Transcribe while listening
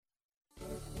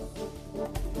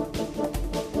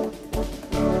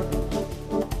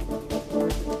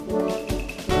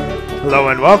Hello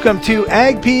and welcome to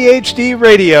Ag PhD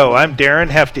Radio. I'm Darren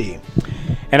Hefty.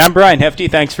 And I'm Brian Hefty.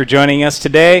 Thanks for joining us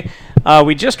today.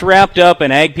 We just wrapped up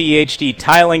an Ag PhD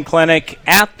tiling clinic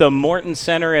at the Morton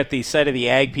Center at the site of the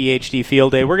Ag PhD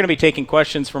Field Day. We're going to be taking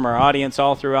questions from our audience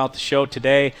all throughout the show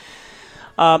today.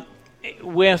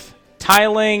 With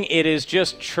tiling, it is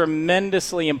just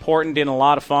tremendously important in a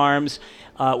lot of farms.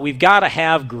 We've got to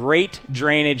have great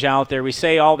drainage out there. We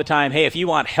say all the time, hey, if you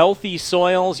want healthy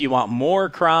soils, you want more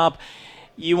crop,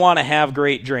 you want to have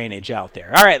great drainage out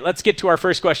there. All right, let's get to our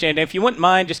first question. And if you wouldn't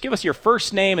mind, just give us your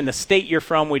first name and the state you're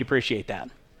from. We'd appreciate that.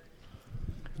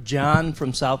 John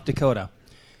from South Dakota.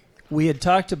 We had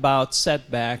talked about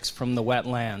setbacks from the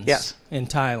wetlands. Yes. In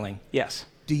tiling. Yes.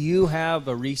 Do you have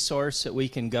a resource that we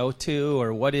can go to,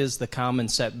 or what is the common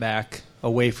setback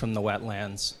away from the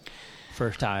wetlands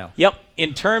for tile? Yep.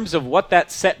 In terms of what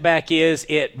that setback is,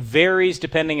 it varies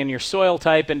depending on your soil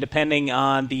type and depending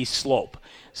on the slope.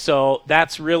 So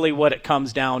that's really what it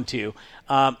comes down to.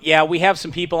 We have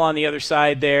some people on the other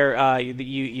side there.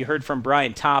 You heard from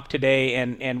Brian Topp today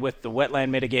and with the wetland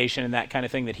mitigation and that kind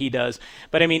of thing that he does.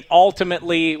 But, I mean,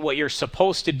 ultimately what you're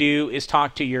supposed to do is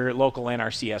talk to your local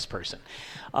NRCS person.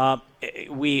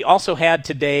 We also had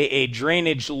today a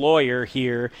drainage lawyer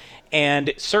here,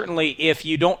 and certainly if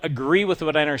you don't agree with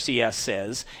what NRCS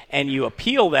says and you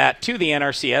appeal that to the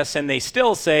NRCS and they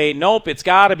still say, nope, it's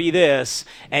got to be this,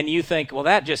 and you think, well,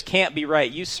 that just can't be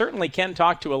right, you certainly can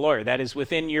talk to a lawyer. That is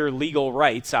within your legal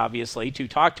rights, obviously, to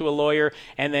talk to a lawyer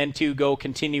and then to go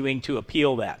continuing to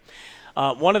appeal that.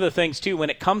 One of the things, too, when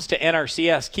it comes to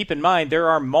NRCS, keep in mind there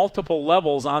are multiple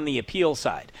levels on the appeal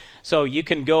side. So you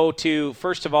can go to,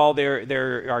 first of all,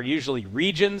 there are usually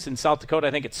regions. In South Dakota,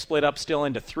 I think it's split up still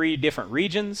into 3 different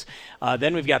regions.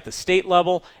 Then we've got the state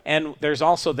level, and there's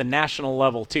also the national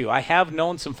level, too. I have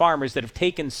known some farmers that have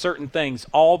taken certain things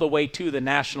all the way to the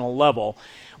national level.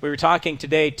 We were talking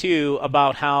today, too,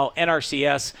 about how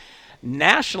NRCS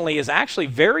nationally is actually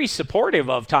very supportive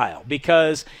of tile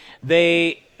because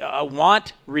they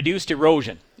want reduced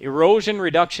erosion. Erosion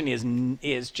reduction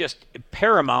is just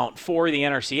paramount for the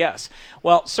NRCS.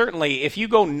 Well, certainly, if you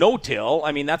go no-till,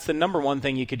 I mean, that's the number one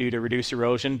thing you could do to reduce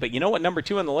erosion. But you know what number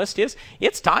 2 on the list is?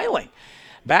 It's tiling.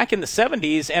 Back in the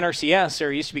 70s, NRCS,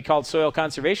 or it used to be called Soil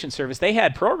Conservation Service, they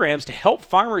had programs to help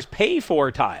farmers pay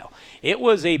for tile. It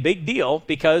was a big deal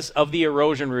because of the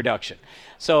erosion reduction.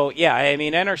 So, yeah, I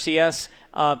mean, NRCS,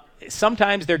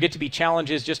 sometimes there get to be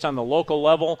challenges just on the local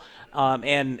level,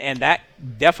 and that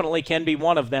definitely can be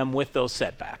one of them with those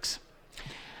setbacks.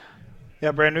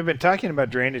 Yeah, Brandon, we've been talking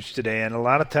about drainage today, and a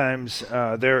lot of times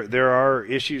there are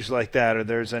issues like that, or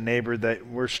there's a neighbor that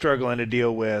we're struggling to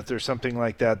deal with or something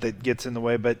like that that gets in the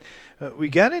way. But we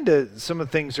got into some of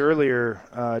the things earlier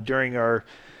during our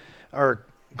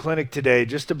clinic today,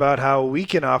 just about how we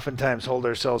can oftentimes hold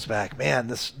ourselves back. Man,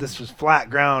 this was flat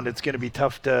ground. It's going to be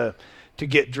tough to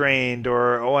get drained,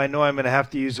 or, I know I'm going to have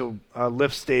to use a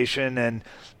lift station, and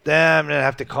then I'm going to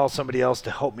have to call somebody else to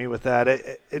help me with that.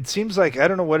 It seems like, I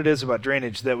don't know what it is about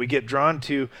drainage, that we get drawn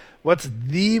to what's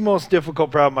the most difficult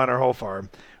problem on our whole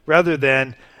farm, rather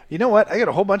than, you know what, I got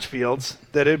a whole bunch of fields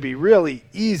that it'd be really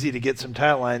easy to get some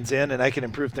tile lines in, and I can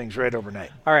improve things right overnight.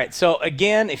 All right, so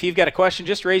again, if you've got a question,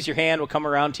 just raise your hand. We'll come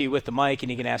around to you with the mic, and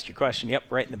you can ask your question. Yep,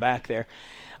 right in the back there.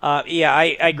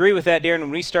 I agree with that, Darren. When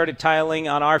we started tiling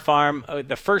on our farm,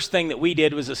 the first thing that we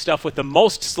did was the stuff with the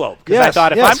most slope. Because I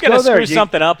thought, if I'm going to screw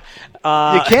something up...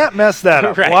 you can't mess that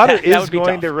up. Right, Water is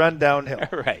going to run downhill.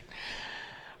 Right.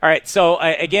 All right, so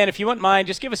again, if you wouldn't mind,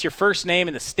 just give us your first name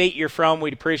and the state you're from.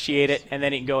 We'd appreciate it, and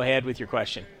then you can go ahead with your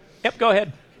question. Yep, go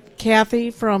ahead.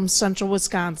 Kathy from Central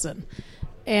Wisconsin.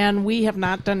 And we have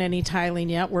not done any tiling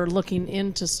yet. We're looking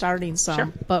into starting some.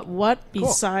 Sure. But what,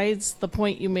 besides the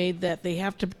point you made that they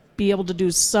have to be able to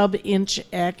do sub-inch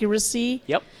accuracy,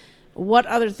 Yep. what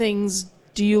other things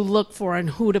do you look for and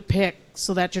who to pick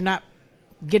so that you're not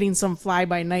getting some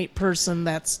fly-by-night person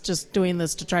that's just doing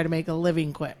this to try to make a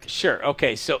living quick? Sure.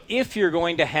 Okay. So if you're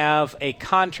going to have a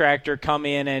contractor come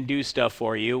in and do stuff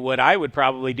for you, what I would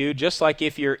probably do, just like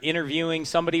if you're interviewing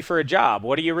somebody for a job,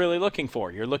 what are you really looking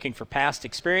for? You're looking for past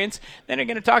experience. Then you're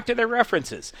going to talk to their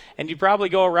references. And you probably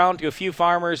go around to a few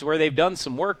farmers where they've done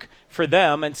some work for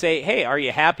them and say, hey, are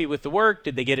you happy with the work?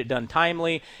 Did they get it done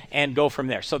timely? And go from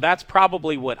there. So that's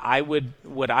probably what I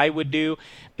would do,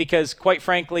 because quite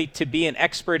frankly, to be an expert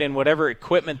expert in whatever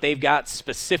equipment they've got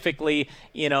specifically.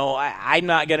 I'm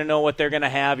not going to know what they're going to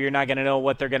have. You're not going to know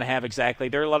what they're going to have exactly.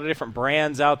 There are a lot of different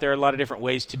brands out there, a lot of different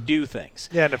ways to do things.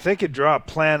 Yeah, and if they could draw a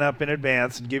plan up in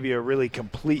advance and give you a really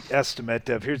complete estimate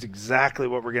of here's exactly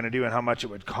what we're going to do and how much it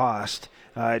would cost,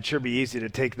 it'd sure be easy to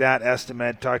take that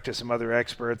estimate, talk to some other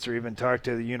experts, or even talk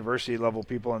to the university level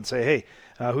people and say, hey,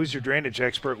 who's your drainage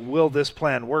expert? Will this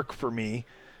plan work for me?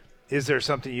 Is there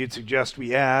something you'd suggest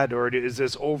we add, or is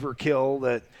this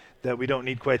overkill that we don't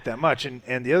need quite that much?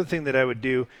 And the other thing that I would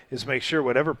do is make sure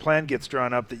whatever plan gets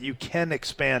drawn up that you can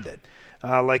expand it.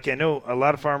 Like I know a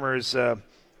lot of farmers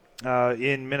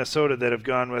in Minnesota that have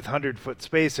gone with 100-foot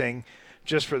spacing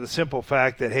just for the simple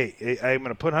fact that, hey, I'm going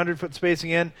to put 100-foot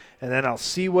spacing in, and then I'll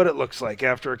see what it looks like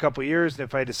after a couple years. And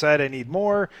if I decide I need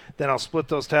more, then I'll split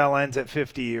those tile lines at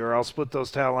 50, or I'll split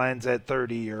those tile lines at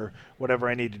 30, or whatever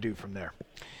I need to do from there.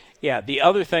 Yeah, the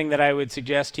other thing that I would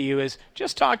suggest to you is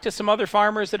just talk to some other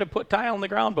farmers that have put tile in the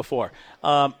ground before.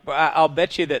 I'll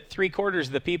bet you that 3/4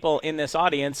 of the people in this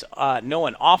audience know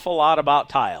an awful lot about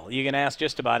tile. You can ask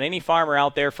just about any farmer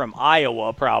out there from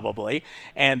Iowa probably,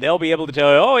 and they'll be able to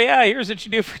tell you, oh, yeah, here's what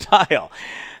you do for tile.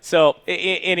 So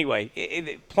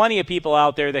anyway, plenty of people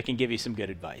out there that can give you some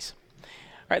good advice. All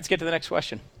right, let's get to the next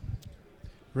question.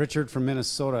 Richard from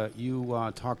Minnesota, you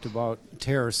talked about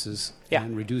terraces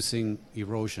and reducing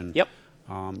erosion. Yep.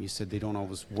 You said they don't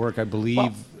always work. I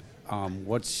believe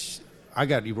I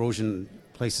got erosion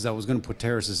places I was going to put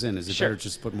terraces in. Is it better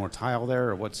just put more tile there,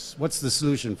 or what's the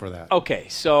solution for that? Okay,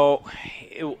 so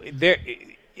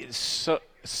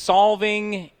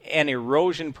solving an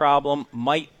erosion problem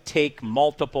might take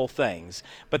multiple things.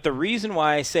 But the reason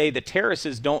why I say the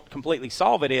terraces don't completely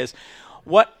solve it is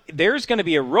there's going to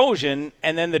be erosion,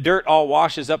 and then the dirt all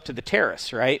washes up to the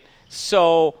terrace, right?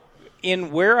 So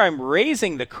in where I'm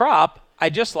raising the crop, I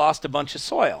just lost a bunch of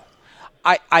soil.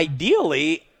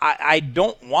 Ideally, I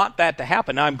don't want that to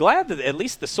happen. Now, I'm glad that at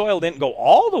least the soil didn't go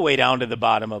all the way down to the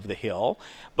bottom of the hill.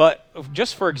 But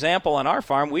just for example, on our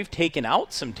farm, we've taken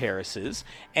out some terraces,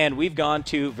 and we've gone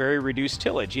to very reduced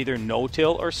tillage, either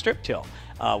no-till or strip-till.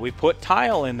 We put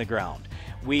tile in the ground.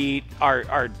 We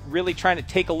are really trying to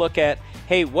take a look at,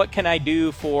 hey, what can I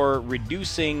do for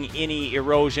reducing any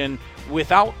erosion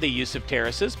without the use of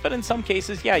terraces? But in some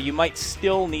cases, you might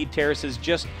still need terraces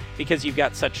just because you've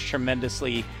got such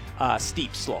tremendously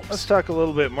steep slopes. Let's talk a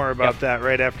little bit more about that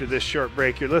right after this short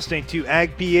break. You're listening to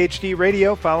Ag PhD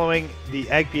Radio following the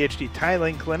Ag PhD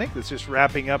Tiling Clinic that's just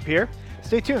wrapping up here.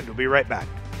 Stay tuned. We'll be right back.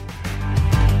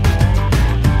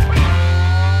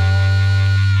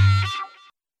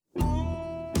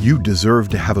 You deserve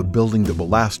to have a building that will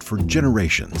last for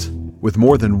generations. With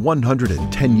more than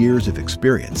 110 years of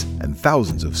experience and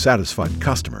thousands of satisfied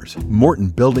customers, Morton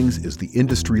Buildings is the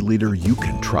industry leader you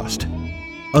can trust.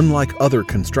 Unlike other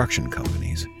construction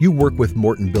companies, you work with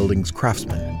Morton Buildings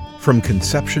craftsmen from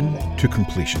conception to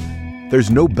completion.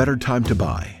 There's no better time to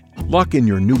buy. Lock in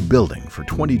your new building for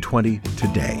 2020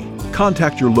 today.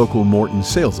 Contact your local Morton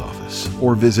sales office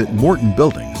or visit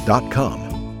mortonbuildings.com.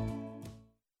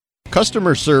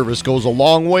 Customer service goes a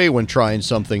long way when trying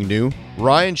something new.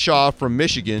 Ryan Shaw from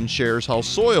Michigan shares how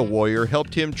Soil Warrior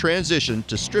helped him transition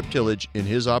to strip tillage in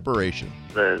his operation.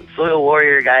 The Soil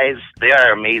Warrior guys, they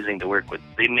are amazing to work with.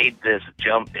 They made this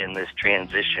jump in this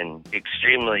transition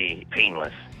extremely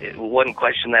painless. One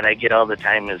question that I get all the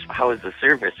time is, how is the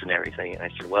service and everything? And I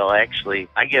said, well, actually,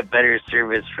 I get better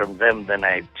service from them than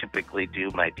I typically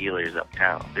do my dealers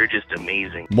uptown. They're just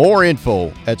amazing. More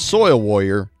info at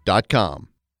soilwarrior.com.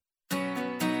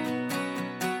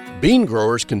 Bean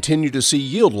growers continue to see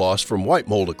yield loss from white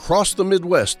mold across the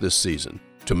Midwest this season.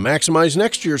 To maximize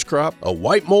next year's crop, a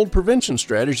white mold prevention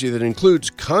strategy that includes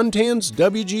Contan's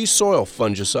WG soil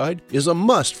fungicide is a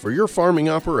must for your farming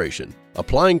operation.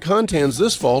 Applying Contan's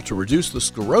this fall to reduce the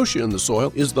sclerotia in the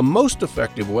soil is the most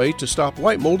effective way to stop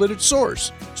white mold at its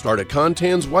source. Start a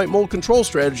Contan's white mold control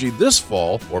strategy this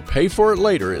fall or pay for it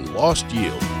later in lost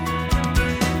yield.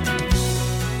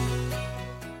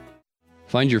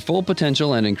 Find your full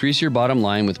potential and increase your bottom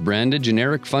line with branded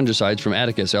generic fungicides from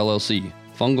Atticus LLC.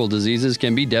 Fungal diseases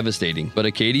can be devastating, but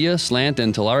Acadia, Slant,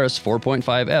 and Talaris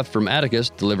 4.5F from Atticus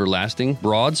deliver lasting,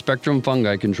 broad-spectrum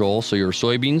fungi control so your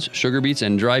soybeans, sugar beets,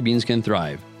 and dry beans can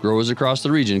thrive. Growers across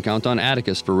the region count on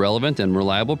Atticus for relevant and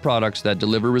reliable products that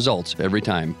deliver results every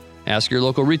time. Ask your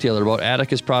local retailer about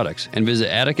Atticus products and visit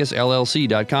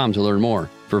atticusllc.com to learn more.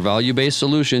 For value-based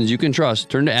solutions you can trust,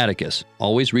 turn to Atticus.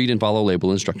 Always read and follow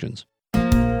label instructions.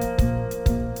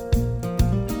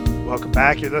 Welcome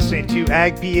back. You're listening to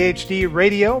Ag PhD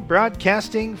Radio,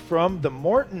 broadcasting from the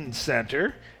Morton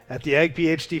Center at the Ag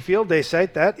PhD Field Day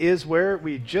site. That is where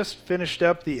we just finished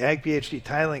up the Ag PhD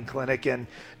Tiling Clinic. And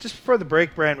just before the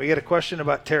break, Brian, we got a question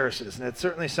about terraces, and it's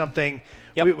certainly something.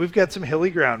 We've got some hilly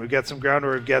ground. We've got some ground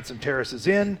where we've got some terraces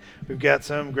in. We've got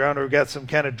some ground where we've got some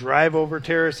kind of drive-over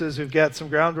terraces. We've got some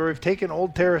ground where we've taken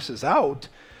old terraces out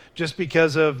just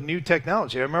because of new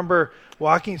technology. I remember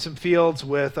walking some fields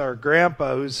with our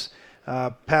grandpa, who's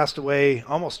passed away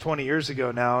almost 20 years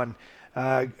ago now, and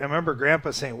I remember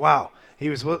Grandpa saying, wow, he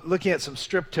was looking at some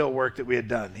strip till work that we had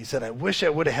done. He said, I wish I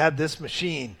would have had this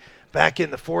machine back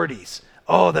in the 40s.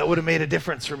 Oh, that would have made a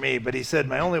difference for me. But he said,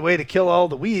 my only way to kill all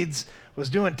the weeds was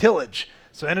doing tillage.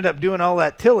 So I ended up doing all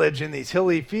that tillage in these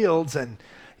hilly fields, and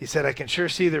he said, I can sure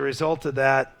see the result of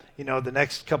that, the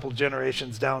next couple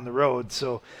generations down the road.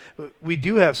 So we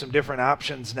do have some different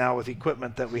options now with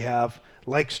equipment that we have,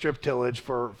 like strip tillage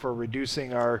for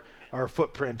reducing our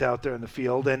footprint out there in the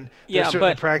field. And there's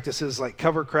certain practices like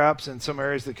cover crops in some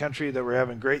areas of the country that we're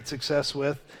having great success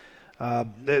with.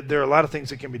 There are a lot of things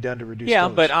that can be done to reduce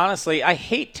tillage. But honestly, I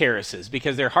hate terraces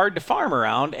because they're hard to farm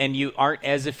around and you aren't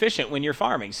as efficient when you're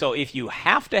farming. So if you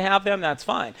have to have them, that's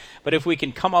fine. But if we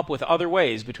can come up with other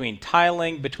ways between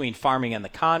tiling, between farming on the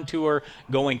contour,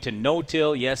 going to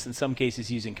no-till, yes, in some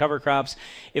cases using cover crops,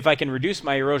 if I can reduce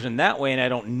my erosion that way and I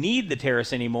don't need the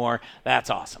terrace anymore, that's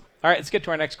awesome. All right, let's get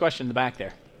to our next question in the back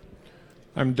there.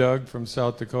 I'm Doug from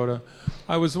South Dakota.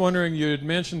 I was wondering, you had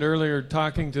mentioned earlier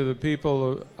talking to the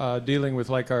people dealing with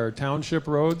like our township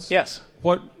roads. Yes.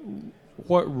 What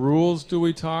rules do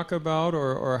we talk about,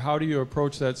 or how do you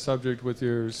approach that subject with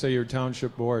your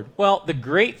township board? Well, the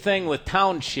great thing with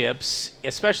townships,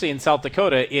 especially in South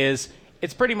Dakota, is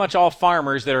it's pretty much all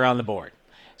farmers that are on the board.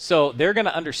 So they're going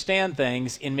to understand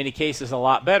things in many cases a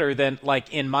lot better than,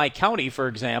 like in my county, for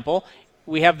example,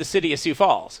 we have the city of Sioux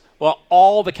Falls. Well,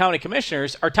 all the county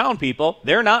commissioners are town people.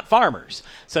 They're not farmers.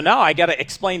 So now I got to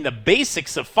explain the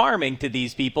basics of farming to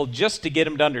these people just to get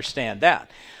them to understand that.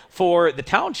 For the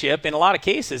township, in a lot of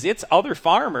cases, it's other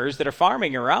farmers that are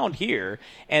farming around here,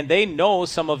 and they know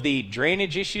some of the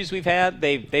drainage issues we've had.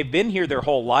 They've been here their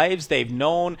whole lives. They've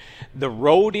known the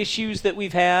road issues that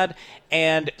we've had.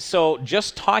 And so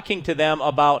just talking to them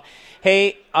about,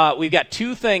 hey, we've got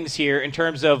two things here in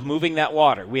terms of moving that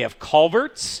water. We have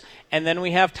culverts, and then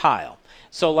we have tile.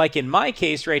 So like in my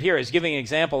case right here, I was giving an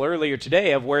example earlier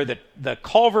today of where the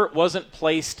culvert wasn't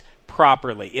placed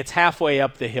properly. It's halfway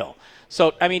up the hill.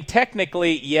 So, I mean,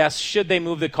 technically, yes, should they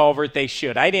move the culvert? They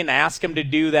should. I didn't ask them to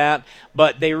do that,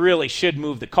 but they really should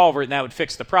move the culvert, and that would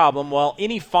fix the problem. Well,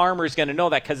 any farmer is going to know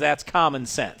that because that's common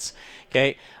sense.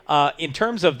 Okay. In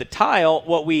terms of the tile,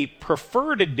 what we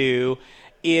prefer to do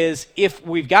is if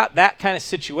we've got that kind of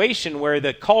situation where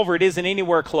the culvert isn't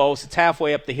anywhere close, it's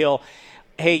halfway up the hill,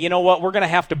 hey, you know what, we're going to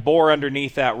have to bore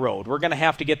underneath that road. We're going to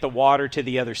have to get the water to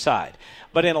the other side.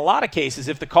 But in a lot of cases,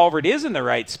 if the culvert is in the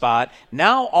right spot,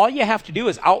 now all you have to do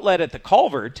is outlet at the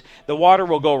culvert. The water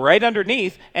will go right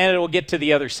underneath, and it will get to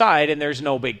the other side, and there's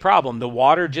no big problem. The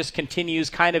water just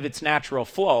continues kind of its natural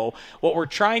flow. What we're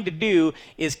trying to do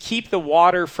is keep the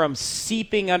water from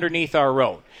seeping underneath our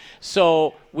road.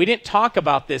 So we didn't talk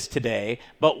about this today,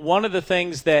 but one of the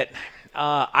things that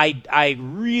I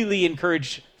really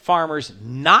encourage farmers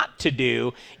not to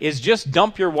do is just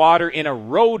dump your water in a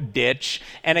road ditch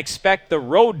and expect the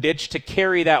road ditch to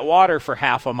carry that water for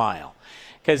half a mile.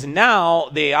 Because now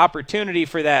the opportunity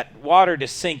for that water to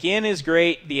sink in is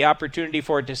great. The opportunity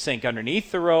for it to sink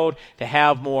underneath the road, to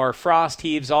have more frost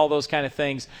heaves, all those kind of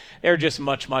things, they're just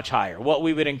much, much higher. What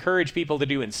we would encourage people to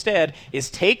do instead is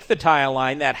take the tile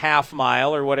line, that half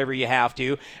mile or whatever you have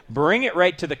to, bring it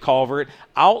right to the culvert,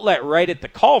 outlet right at the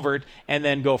culvert, and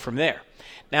then go from there.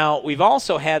 Now, we've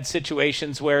also had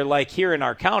situations where, like here in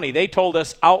our county, they told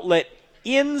us outlet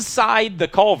inside the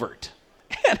culvert.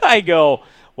 And I go,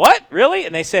 what, really?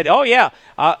 And they said, oh, yeah,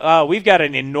 we've got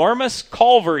an enormous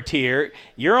culvert here.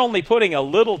 You're only putting a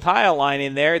little tile line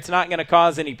in there. It's not going to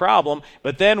cause any problem.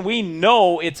 But then we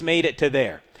know it's made it to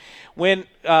there. When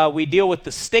we deal with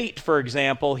the state, for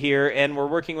example, here, and we're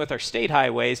working with our state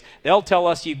highways, they'll tell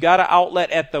us you've got to outlet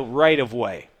at the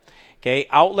right-of-way. Okay,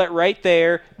 outlet right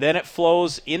there, then it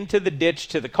flows into the ditch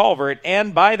to the culvert.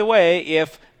 And by the way,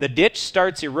 if the ditch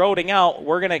starts eroding out,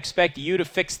 we're going to expect you to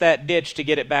fix that ditch to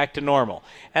get it back to normal.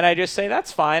 And I just say,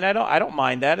 that's fine. I don't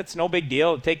mind that. It's no big deal.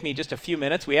 It'll take me just a few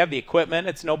minutes. We have the equipment.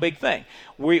 It's no big thing.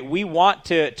 We want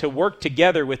to work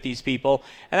together with these people.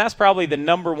 And that's probably the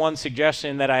number one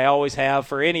suggestion that I always have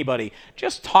for anybody.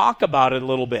 Just talk about it a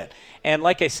little bit. And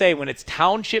like I say, when it's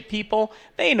township people,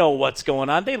 they know what's going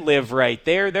on. They live right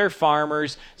there. They're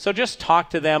farmers. So just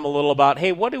talk to them a little about,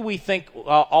 hey, what do we think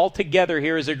all together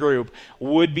here as a group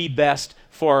would be best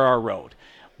for our road?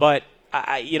 But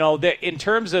in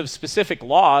terms of specific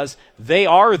laws, they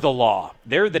are the law.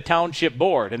 They're the township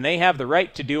board, and they have the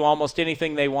right to do almost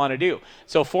anything they want to do.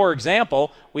 So, for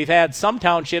example, we've had some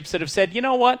townships that have said, you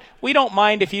know what, we don't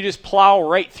mind if you just plow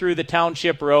right through the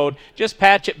township road, just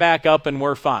patch it back up, and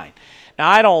we're fine. Now,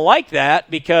 I don't like that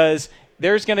because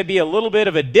there's going to be a little bit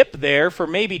of a dip there for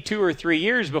maybe 2 or 3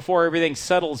 years before everything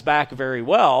settles back very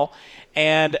well.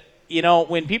 And,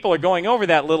 when people are going over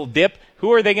that little dip,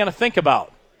 who are they going to think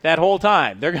about that whole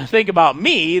time? They're going to think about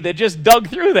me that just dug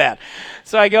through that.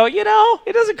 So I go,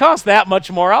 it doesn't cost that much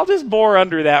more. I'll just bore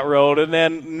under that road, and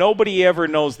then nobody ever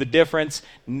knows the difference.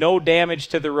 No damage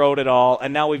to the road at all.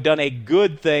 And now we've done a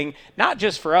good thing, not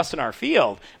just for us in our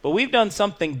field, but we've done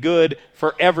something good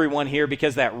for everyone here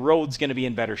because that road's going to be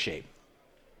in better shape.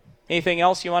 Anything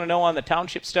else you want to know on the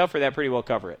township stuff, or that pretty well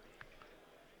cover it?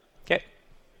 Okay.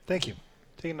 Thank you.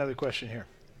 Take another question here.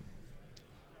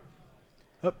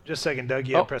 Oh, just a second, Doug.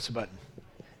 You press the button.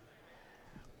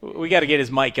 We got to get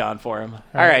his mic on for him. All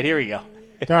right, here we go.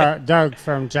 Doug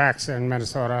from Jackson,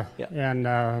 Minnesota. Yeah. And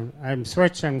I'm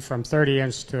switching from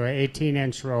 30-inch to an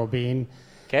 18-inch row bean.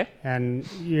 Okay.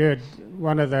 And you had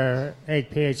one of the Ag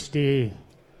PhD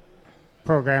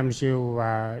programs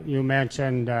you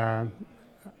mentioned a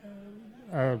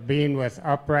bean with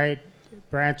upright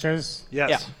branches. Yes.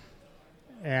 Yeah.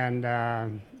 And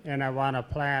I want to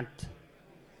plant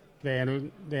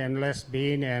the enlist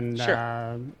bean in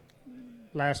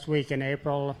last week in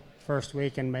April, first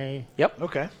week in May. Yep.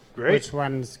 Okay. Great. Which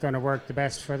one's going to work the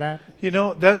best for that?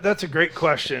 That's a great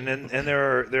question, and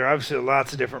there are obviously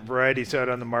lots of different varieties out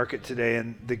on the market today.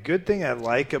 And the good thing I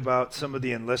like about some of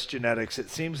the enlist genetics, it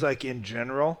seems like in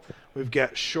general we've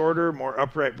got shorter, more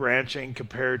upright branching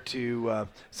compared to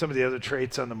some of the other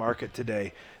traits on the market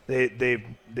today.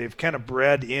 They've kind of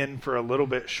bred in for a little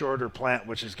bit shorter plant,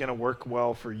 which is going to work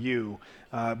well for you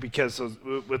because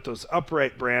with those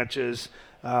upright branches,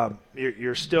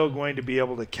 you're still going to be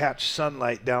able to catch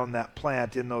sunlight down that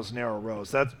plant in those narrow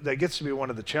rows. That gets to be one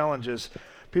of the challenges.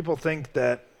 People think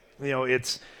that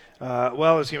it's there's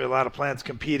going to be a lot of plants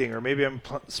competing, or maybe I'm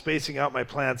spacing out my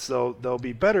plants so they'll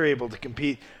be better able to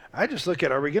compete. I just look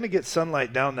at, are we going to get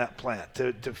sunlight down that plant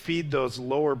to feed those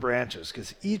lower branches?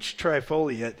 Because each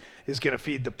trifoliate is going to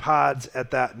feed the pods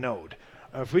at that node.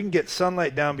 If we can get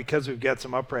sunlight down because we've got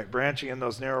some upright branching in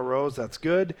those narrow rows, that's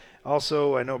good.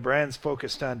 Also, I know Brian's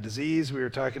focused on disease. We were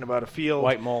talking about a field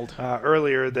white mold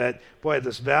earlier that,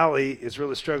 this valley is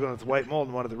really struggling with white mold,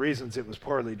 and one of the reasons it was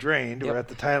poorly drained. Yep. We're at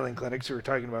the tiling clinic, so we're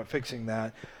talking about fixing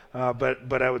that.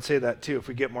 But I would say that too. If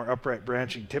we get more upright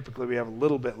branching, typically we have a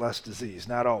little bit less disease,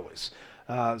 not always.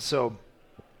 I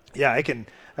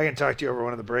can talk to you over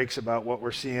one of the breaks about what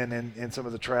we're seeing in some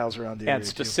of the trials around the area. And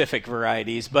specific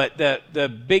varieties. But the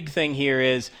big thing here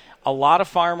is a lot of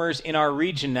farmers in our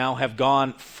region now have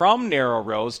gone from narrow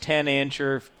rows, 10-inch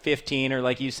or 15 or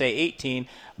like you say 18,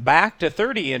 back to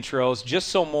 30-inch rows just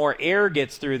so more air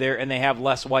gets through there and they have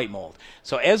less white mold.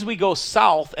 So as we go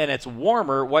south and it's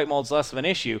warmer, white mold's less of an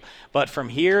issue. But from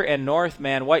here and north,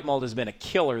 man, white mold has been a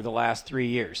killer the last 3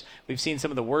 years. We've seen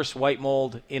some of the worst white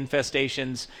mold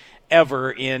infestations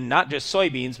ever in not just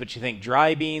soybeans, but you think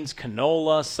dry beans,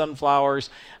 canola, sunflowers.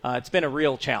 It's been a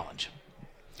real challenge.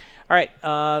 All right,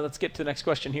 let's get to the next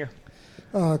question here.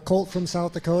 Colt from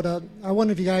South Dakota. I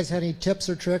wonder if you guys had any tips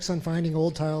or tricks on finding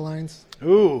old tile lines.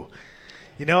 Ooh,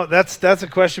 that's a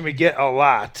question we get a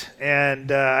lot, and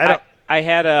I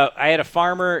had a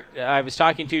farmer I was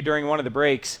talking to during one of the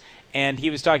breaks, and he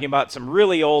was talking about some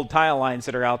really old tile lines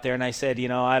that are out there, and I said,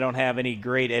 I don't have any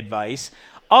great advice.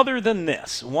 Other than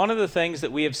this, one of the things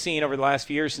that we have seen over the last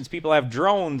few years, since people have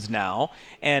drones now,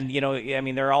 and,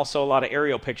 there are also a lot of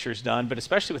aerial pictures done, but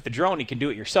especially with the drone, you can do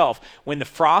it yourself. When the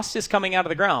frost is coming out of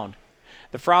the ground,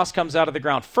 the frost comes out of the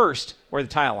ground first where the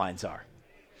tile lines are.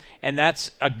 And that's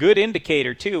a good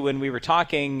indicator, too, when we were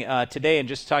talking today and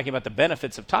just talking about the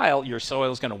benefits of tile. Your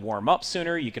soil is going to warm up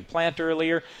sooner. You can plant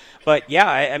earlier. But, yeah,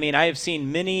 I have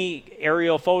seen many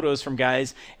aerial photos from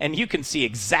guys, and you can see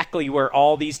exactly where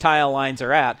all these tile lines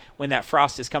are at when that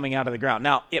frost is coming out of the ground.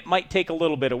 Now, it might take a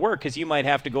little bit of work because you might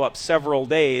have to go up several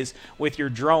days with your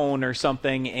drone or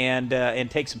something and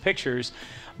take some pictures.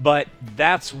 But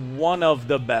that's one of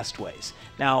the best ways.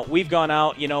 Now, we've gone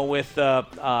out, with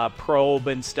probe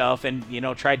and stuff and,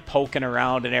 tried poking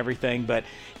around and everything. But,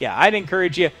 yeah, I'd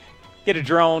encourage you, get a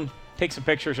drone, take some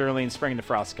pictures early in spring. The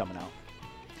frost's coming out.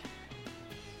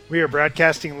 We are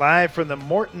broadcasting live from the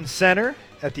Morton Center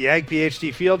at the Ag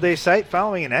PhD Field Day site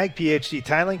following an Ag PhD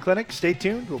tiling clinic. Stay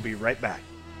tuned. We'll be right back.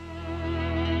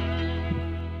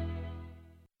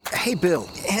 Hey, Bill,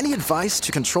 Any advice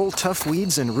to control tough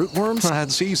weeds and rootworms?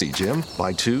 That's easy, Jim.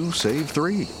 Buy 2, save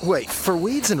 3. Wait, for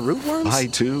weeds and rootworms? Buy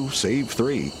 2, save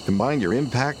 3. Combine your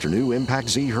Impact or new Impact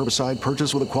Z herbicide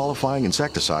purchase with a qualifying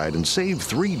insecticide and save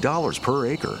 $3 per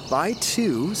acre. Buy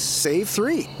 2, save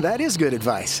 3. That is good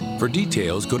advice. For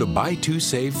details, go to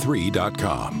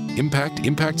buy2save3.com.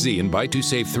 Impact Z, and Buy 2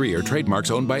 Save 3 are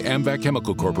trademarks owned by Amvac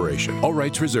Chemical Corporation. All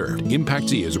rights reserved. Impact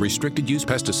Z is a restricted use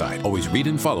pesticide. Always read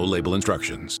and follow label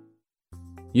instructions.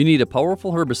 You need a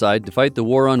powerful herbicide to fight the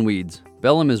war on weeds.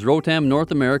 Bellum is Rotam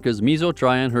North America's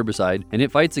mesotrione herbicide, and it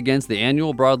fights against the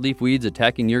annual broadleaf weeds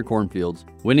attacking your cornfields.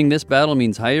 Winning this battle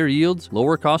means higher yields,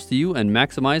 lower cost to you, and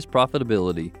maximized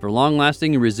profitability. For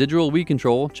long-lasting residual weed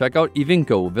control, check out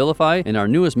Evinco, Vilify, and our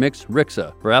newest mix,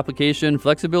 Rixa. For application,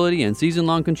 flexibility, and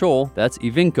season-long control, that's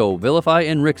Evinco, Vilify,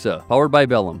 and Rixa, powered by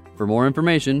Bellum. For more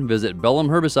information, visit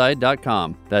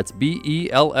bellumherbicide.com. That's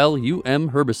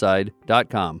BELLUM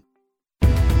herbicide.com.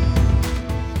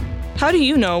 How do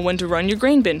you know when to run your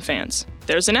grain bin fans?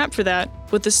 There's an app for that.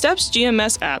 With the Steps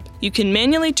GMS app, you can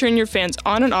manually turn your fans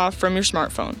on and off from your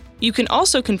smartphone. You can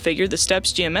also configure the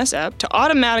Steps GMS app to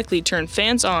automatically turn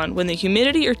fans on when the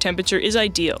humidity or temperature is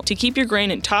ideal to keep your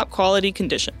grain in top quality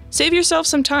condition. Save yourself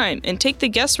some time and take the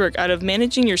guesswork out of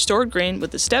managing your stored grain with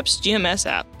the Steps GMS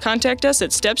app. Contact us at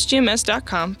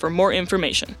stepsgms.com for more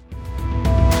information.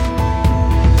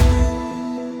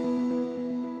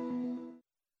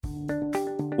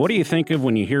 What do you think of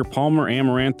when you hear Palmer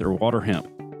Amaranth or water hemp?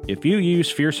 If you use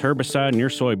Fierce herbicide in your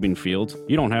soybean fields,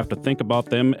 you don't have to think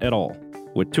about them at all.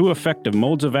 With 2 effective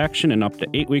modes of action and up to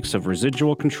 8 weeks of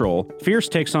residual control, Fierce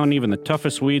takes on even the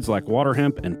toughest weeds like water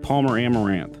hemp and Palmer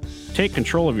Amaranth. Take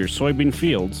control of your soybean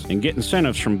fields and get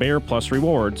incentives from Bayer Plus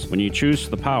Rewards when you choose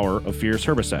the power of Fierce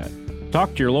herbicide.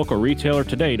 Talk to your local retailer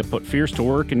today to put Fierce to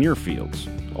work in your fields.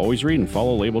 Always read and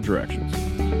follow label directions.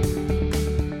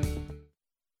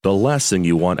 The last thing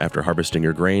you want after harvesting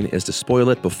your grain is to spoil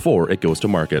it before it goes to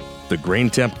market. The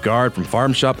Grain Temp Guard from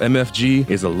Farm Shop MFG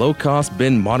is a low-cost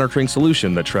bin monitoring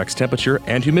solution that tracks temperature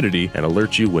and humidity and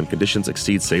alerts you when conditions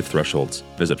exceed safe thresholds.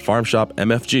 Visit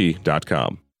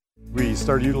farmshopmfg.com. We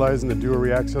started utilizing the Dual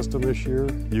React system this year.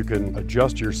 You can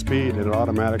adjust your speed and it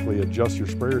automatically adjusts your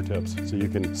sprayer tips. So you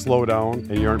can slow down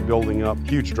and you aren't building up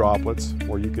huge droplets,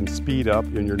 or you can speed up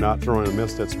and you're not throwing a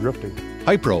mist that's drifting.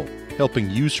 Hypro, helping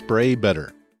you spray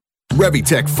better.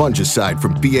 Revitec fungicide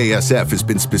from BASF has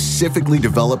been specifically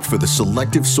developed for the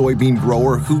selective soybean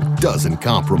grower who doesn't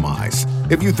compromise.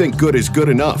 If you think good is good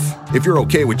enough, if you're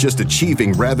okay with just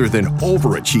achieving rather than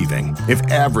overachieving, if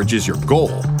average is your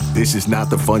goal, this is not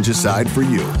the fungicide for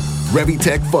you.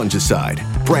 Revitec fungicide,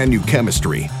 brand new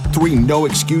chemistry, 3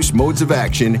 no-excuse modes of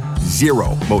action,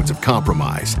 0 modes of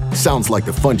compromise. Sounds like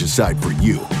the fungicide for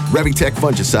you. Revitec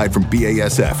fungicide from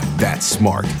BASF. That's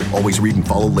smart. Always read and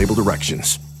follow label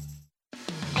directions.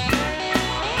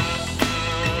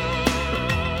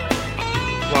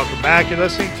 Welcome back. You're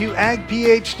listening to Ag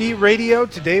PhD Radio.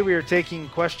 Today we are taking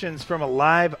questions from a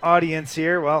live audience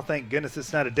here. Well, thank goodness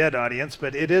it's not a dead audience,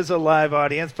 but it is a live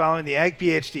audience following the Ag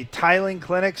PhD tiling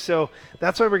clinic. So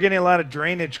that's why we're getting a lot of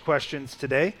drainage questions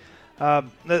today.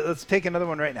 Let's take another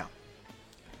one right now.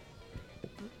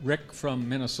 Rick from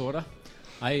Minnesota.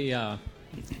 I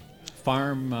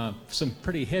farm some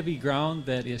pretty heavy ground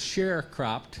that is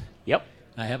sharecropped. Yep.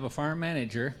 I have a farm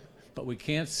manager, but we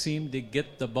can't seem to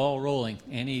get the ball rolling.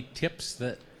 Any tips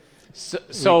that?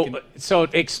 So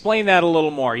explain that a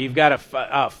little more. You've got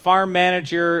a farm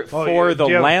manager for the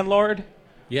landlord?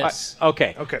 Yes.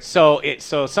 Okay. So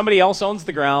somebody else owns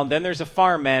the ground, then there's a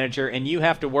farm manager, and you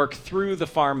have to work through the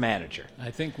farm manager. I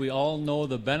think we all know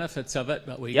the benefits of it,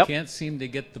 but we can't seem to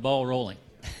get the ball rolling.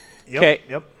 Okay.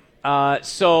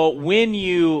 So when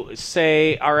you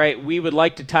say, all right, we would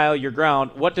like to tile your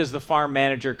ground, what does the farm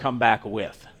manager come back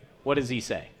with? What does he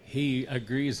say? He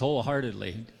agrees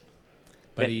wholeheartedly,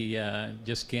 but he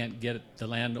just can't get the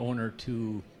landowner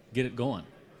to get it going.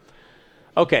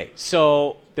 Okay,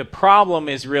 so the problem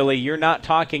is really you're not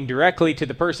talking directly to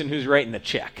the person who's writing the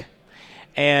check.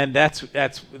 And that's a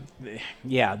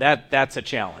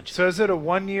challenge. So is it a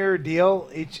 1-year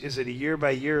deal? Is it a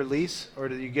year-by-year lease, or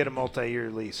do you get a multi-year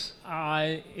lease?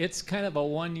 It's kind of a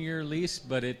 1-year lease,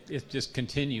 but it just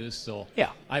continues. So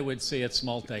I would say it's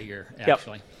multi-year,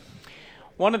 actually. Yep.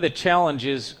 One of the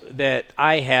challenges that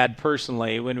I had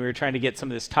personally when we were trying to get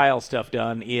some of this tile stuff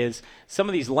done is some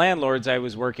of these landlords I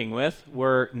was working with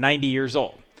were 90 years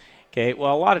old. Okay,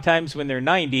 well, a lot of times when they're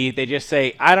 90, they just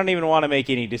say, "I don't even want to make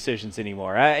any decisions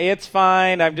anymore. It's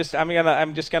fine. I'm just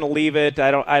gonna leave it.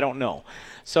 I don't know."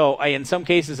 So in some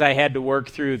cases, I had to work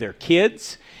through their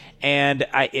kids, And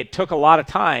it took a lot of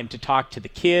time to talk to the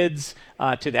kids,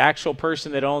 to the actual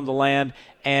person that owned the land.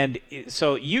 And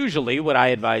so usually what I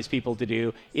advise people to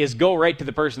do is go right to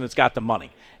the person that's got the money,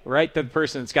 right to the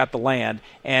person that's got the land,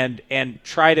 and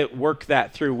try to work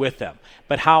that through with them.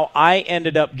 But how I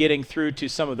ended up getting through to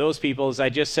some of those people is I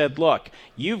just said, look,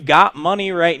 you've got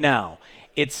money right now.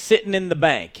 It's sitting in the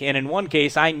bank. And in one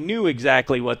case, I knew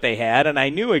exactly what they had, and I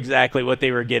knew exactly what they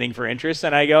were getting for interest.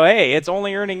 And I go, hey, it's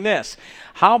only earning this.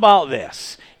 How about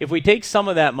this? If we take some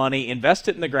of that money, invest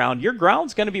it in the ground, your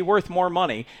ground's going to be worth more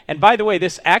money. And by the way,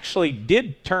 this actually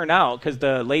did turn out because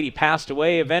the lady passed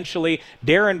away. Eventually,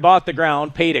 Darren bought the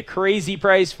ground, paid a crazy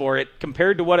price for it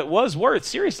compared to what it was worth.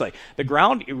 Seriously, the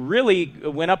ground really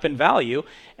went up in value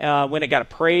when it got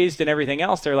appraised and everything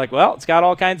else. They're like, well, it's got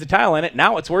all kinds of tile in it.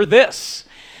 Now it's worth this.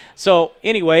 So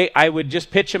anyway, I would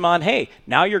just pitch them on, hey,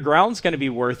 now your ground's going to be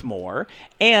worth more,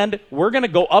 and we're going to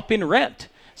go up in rent.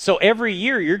 So every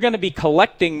year you're going to be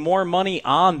collecting more money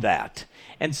on that.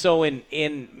 And so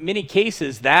in many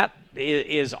cases, that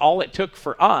is all it took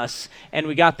for us, and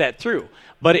we got that through.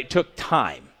 But it took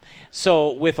time.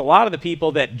 So with a lot of the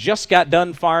people that just got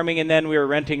done farming and then we were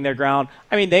renting their ground,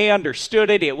 I mean, they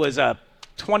understood it. It was a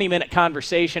 20-minute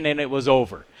conversation, and it was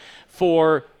over.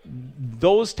 For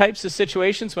those types of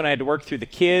situations when I had to work through the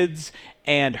kids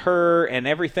and her and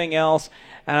everything else,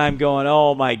 and I'm going,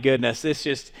 oh my goodness, this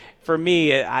just, for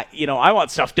me, I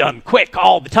want stuff done quick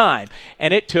all the time.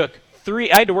 And it took I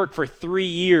had to work for 3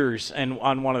 years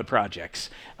on one of the projects,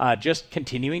 just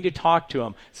continuing to talk to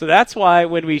them. So that's why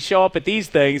when we show up at these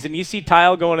things and you see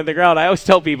tile going in the ground, I always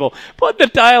tell people, put the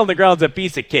tile in the ground is a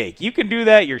piece of cake. You can do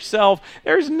that yourself.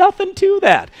 There's nothing to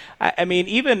that. I mean,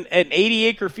 even an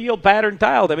 80-acre field pattern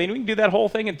tiled, I mean, we can do that whole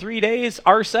thing in 3 days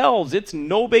ourselves. It's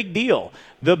no big deal.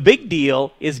 The big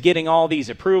deal is getting all these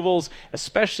approvals,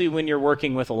 especially when you're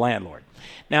working with a landlord.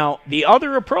 Now, the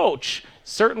other approach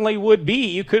certainly would be,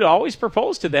 you could always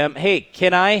propose to them, hey,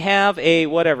 can I have a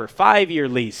 5-year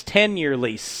lease, 10-year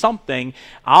lease, something?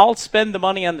 I'll spend the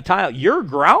money on the tile. Your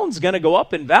ground's going to go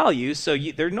up in value, so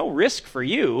there's no risk for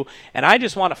you, and I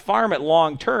just want to farm it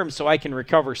long term so I can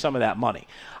recover some of that money.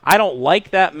 I don't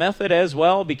like that method as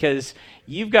well because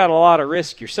you've got a lot of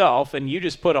risk yourself, and you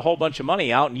just put a whole bunch of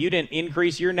money out, and you didn't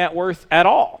increase your net worth at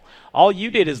all. All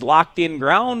you did is locked in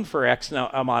ground for X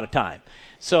amount of time.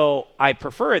 So I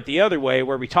prefer it the other way,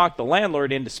 where we talk the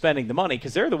landlord into spending the money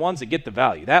because they're the ones that get the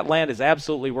value. That land is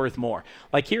absolutely worth more.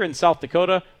 Like here in South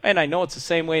Dakota, and I know it's the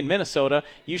same way in Minnesota,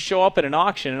 you show up at an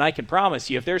auction, and I can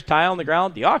promise you if there's tile on the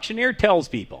ground, the auctioneer tells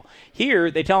people. Here,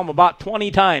 they tell them about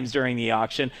 20 times during the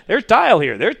auction, there's tile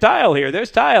here, there's tile here, there's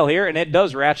tile here, and it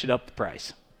does ratchet up the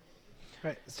price. All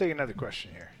right, let's take another question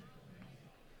here.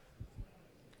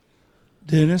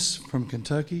 Dennis from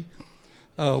Kentucky.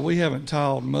 We haven't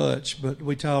tiled much, but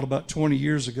we tiled about 20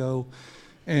 years ago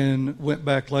and went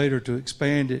back later to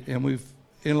expand it. And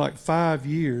in like 5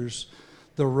 years,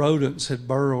 the rodents had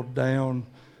burrowed down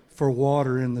for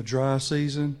water in the dry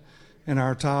season, and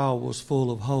our tile was full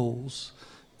of holes.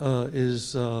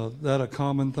 Is that a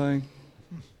common thing?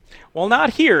 Well,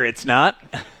 not here, it's not.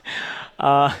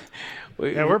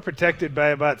 We're protected by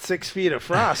about 6 feet of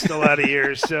frost a lot of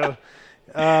years, so...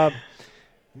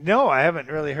 No, I haven't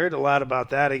really heard a lot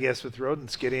about that, I guess, with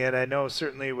rodents getting it. I know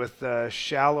certainly with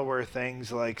shallower things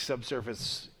like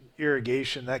subsurface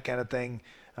irrigation, that kind of thing,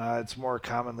 it's more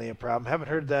commonly a problem. Haven't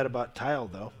heard that about tile,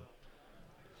 though.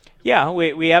 Yeah,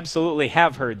 we absolutely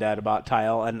have heard that about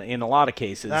tile, and in a lot of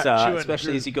cases,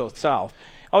 especially as you go south.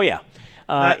 Oh, yeah.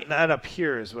 Not up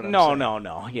here is what I'm saying.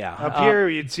 No, yeah. Up here,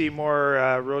 you'd see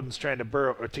more rodents trying to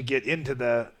burrow or to get into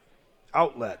the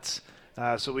outlets.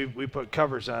 So we put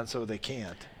covers on so they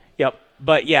can't. Yep.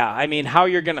 But, yeah, I mean, how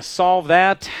you're going to solve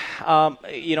that, what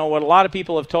a lot of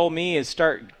people have told me is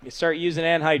start using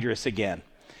anhydrous again.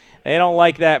 They don't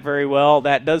like that very well.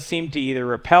 That does seem to either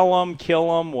repel them,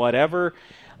 kill them, whatever.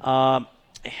 Beyond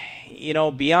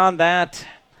that,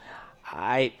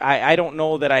 I don't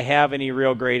know that I have any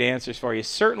real great answers for you.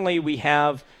 Certainly we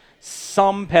have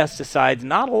some pesticides,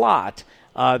 not a lot,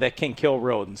 that can kill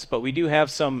rodents, but we do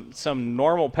have some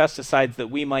normal pesticides that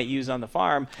we might use on the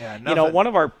farm. Yeah, one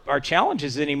of our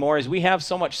challenges anymore is we have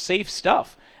so much safe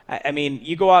stuff. I mean,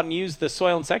 you go out and use the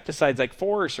soil insecticides like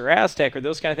Force or Aztec or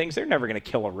those kind of things, they're never going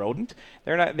to kill a rodent.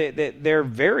 They're not. They're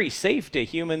very safe to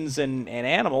humans and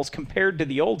animals compared to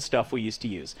the old stuff we used to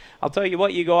use. I'll tell you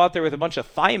what, you go out there with a bunch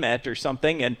of Thimet or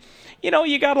something and,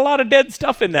 you got a lot of dead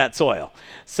stuff in that soil.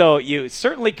 So you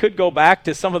certainly could go back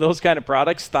to some of those kind of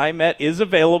products. Thimet is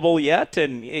available yet,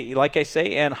 and like I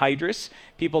say, anhydrous.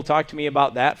 People talk to me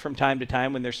about that from time to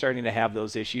time when they're starting to have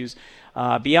those issues.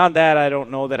 Beyond that, I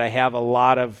don't know that I have a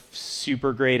lot of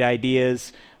super great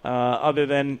ideas other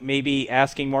than maybe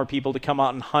asking more people to come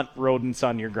out and hunt rodents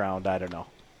on your ground. I don't know.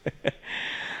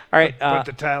 All right. Put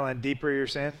the tile line deeper, you're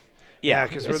saying? Yeah,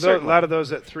 because were a lot of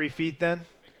those at 3 feet then?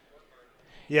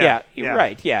 Yeah,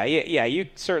 right. Yeah. You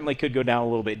certainly could go down a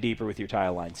little bit deeper with your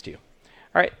tile lines too.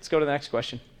 All right, let's go to the next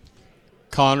question.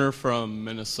 Connor from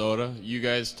Minnesota. You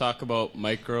guys talk about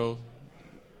micronutrients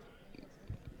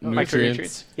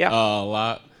yeah. A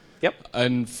lot. Yep.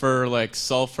 And for like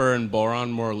sulfur and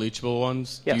boron, more leachable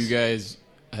ones, yes. Do you guys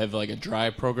have like a dry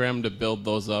program to build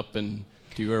those up? And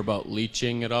do you worry about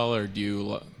leaching at all, or do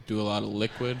you do a lot of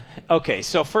liquid? Okay,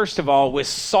 so first of all, with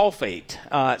sulfate,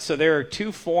 so there are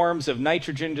two forms of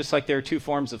nitrogen, just like there are two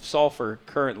forms of sulfur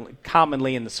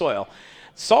commonly in the soil.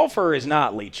 Sulfur is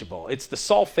not leachable. It's the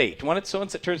sulfate. Once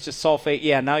it turns to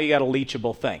sulfate, now you got a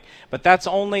leachable thing. But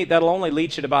that'll only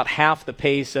leach at about half the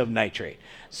pace of nitrate.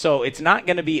 So it's not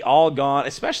going to be all gone,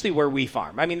 especially where we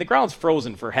farm. I mean, the ground's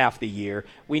frozen for half the year.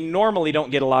 We normally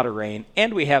don't get a lot of rain,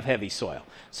 and we have heavy soil.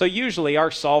 So usually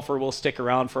our sulfur will stick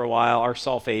around for a while. Our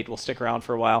sulfate will stick around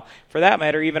for a while. For that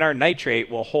matter, even our nitrate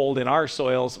will hold in our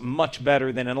soils much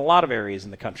better than in a lot of areas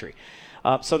in the country.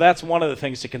 So that's one of the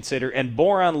things to consider. And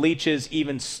boron leaches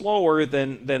even slower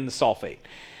than the sulfate.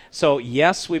 So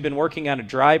yes, we've been working on a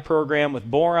dry program with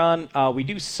boron. We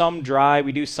do some dry,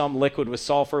 we do some liquid with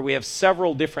sulfur. We have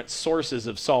several different sources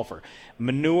of sulfur.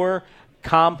 Manure,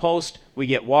 compost, we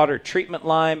get water treatment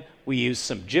lime, we use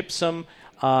some gypsum,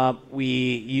 we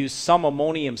use some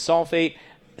ammonium sulfate.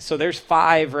 So there's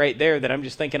 5 right there that I'm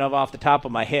just thinking of off the top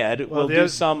of my head. We'll do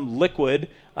some liquid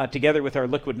together with our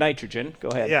liquid nitrogen. Go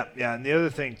ahead. Yeah. And the other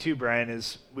thing too, Brian,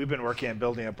 is we've been working on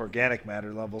building up organic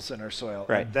matter levels in our soil.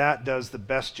 Right. And that does the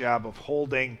best job of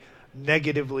holding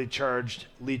negatively charged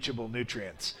leachable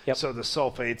nutrients. Yep. So the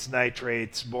sulfates,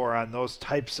 nitrates, boron, those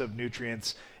types of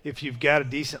nutrients, if you've got a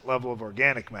decent level of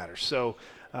organic matter. So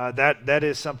that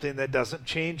is something that doesn't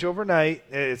change overnight.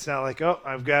 It's not like,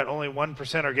 I've got only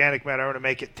 1% organic matter, I want to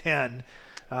make it 10.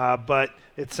 But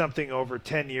it's something over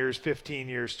 10 years, 15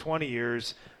 years, 20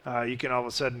 years, you can all of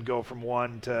a sudden go from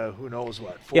 1 to who knows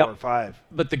what, 4 or 5.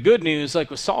 But the good news,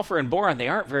 like with sulfur and boron, they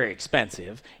aren't very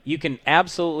expensive. You can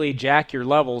absolutely jack your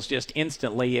levels just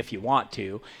instantly if you want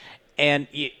to. And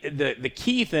the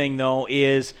key thing, though,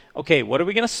 is, okay, what are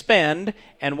we going to spend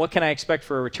and what can I expect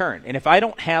for a return? And if I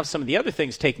don't have some of the other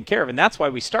things taken care of, and that's why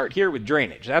we start here with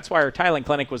drainage. That's why our tiling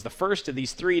clinic was the first of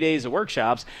these 3 days of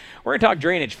workshops. We're going to talk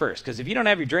drainage first, because if you don't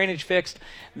have your drainage fixed,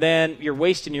 then you're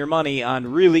wasting your money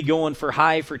on really going for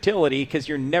high fertility, because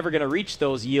you're never going to reach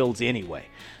those yields anyway.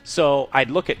 So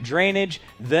I'd look at drainage,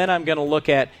 then I'm going to look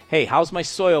at, hey, how's my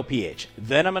soil pH?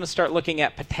 Then I'm going to start looking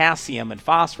at potassium and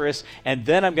phosphorus, and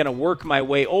then I'm going to work my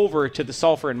way over to the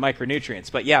sulfur and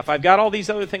micronutrients. But yeah, if I've got all these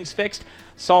other things fixed,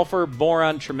 sulfur,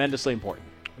 boron, tremendously important.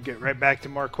 We'll get right back to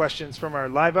more questions from our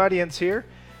live audience here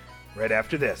right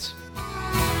after this.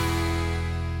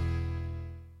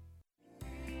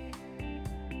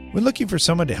 When looking for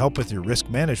someone to help with your risk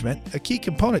management, a key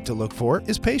component to look for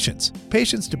is patience.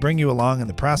 Patience to bring you along in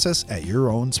the process at your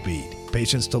own speed.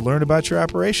 Patience to learn about your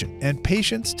operation. And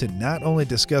patience to not only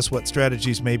discuss what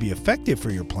strategies may be effective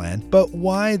for your plan, but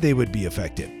why they would be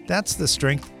effective. That's the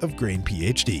strength of Grain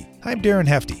PhD. I'm Darren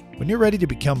Hefty. When you're ready to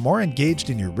become more engaged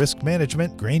in your risk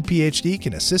management, Grain PhD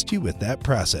can assist you with that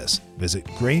process. Visit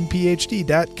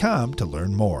grainphd.com to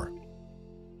learn more.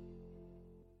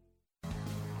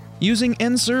 Using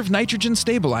N-Serve nitrogen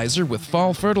stabilizer with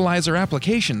fall fertilizer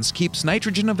applications keeps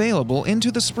nitrogen available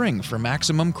into the spring for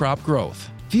maximum crop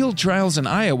growth. Field trials in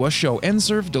Iowa show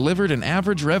N-Serve delivered an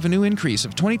average revenue increase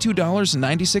of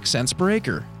 $22.96 per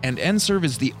acre, and N-Serve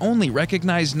is the only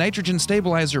recognized nitrogen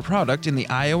stabilizer product in the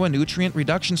Iowa Nutrient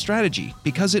Reduction Strategy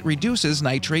because it reduces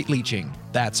nitrate leaching.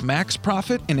 That's max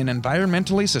profit in an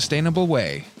environmentally sustainable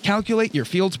way. Calculate your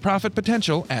field's profit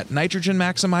potential at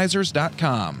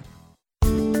nitrogenmaximizers.com.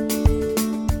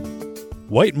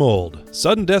 White mold,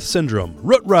 sudden death syndrome,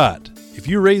 root rot. If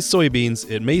you raise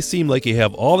soybeans, it may seem like you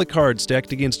have all the cards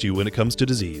stacked against you when it comes to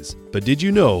disease. But did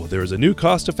you know there is a new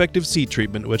cost-effective seed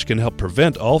treatment which can help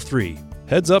prevent all 3?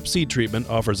 Heads Up Seed Treatment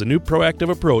offers a new proactive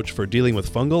approach for dealing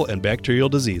with fungal and bacterial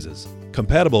diseases.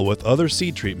 Compatible with other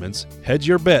seed treatments, hedge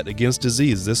your bet against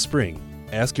disease this spring.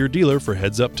 Ask your dealer for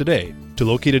Heads Up today. To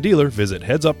locate a dealer, visit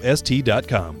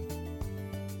headsupst.com.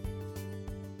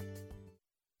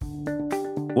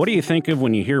 What do you think of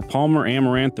when you hear Palmer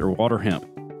Amaranth or water hemp?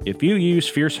 If you use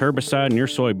Fierce herbicide in your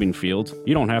soybean fields,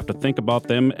 you don't have to think about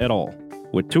them at all.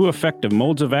 With 2 effective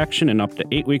modes of action and up to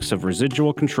 8 weeks of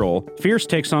residual control, Fierce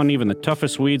takes on even the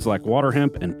toughest weeds like water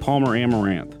hemp and Palmer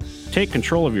Amaranth. Take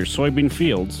control of your soybean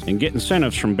fields and get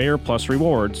incentives from Bayer Plus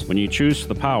Rewards when you choose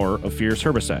the power of Fierce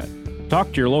herbicide.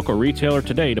 Talk to your local retailer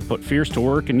today to put Fierce to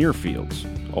work in your fields.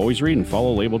 Always read and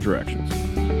follow label directions.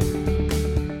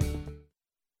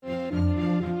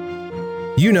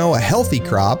 You know, a healthy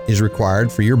crop is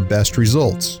required for your best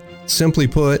results. Simply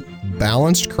put,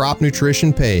 balanced crop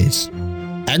nutrition pays.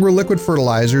 AgroLiquid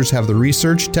fertilizers have the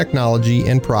research, technology,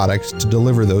 and products to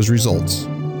deliver those results.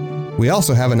 We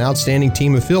also have an outstanding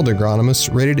team of field agronomists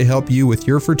ready to help you with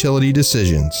your fertility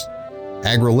decisions.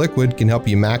 AgroLiquid can help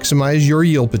you maximize your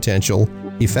yield potential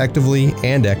effectively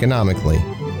and economically.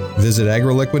 Visit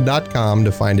agroliquid.com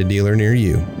to find a dealer near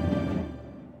you.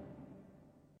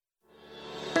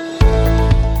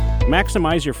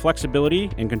 Maximize your flexibility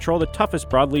and control the toughest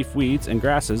broadleaf weeds and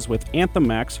grasses with Anthem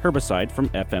Max herbicide from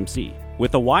FMC.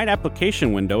 With a wide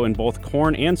application window in both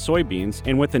corn and soybeans,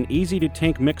 and with an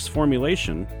easy-to-tank mix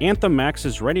formulation, Anthem Max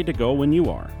is ready to go when you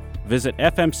are. Visit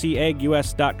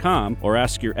fmcagus.com or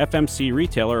ask your FMC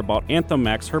retailer about Anthem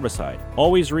Max herbicide.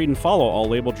 Always read and follow all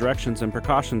label directions and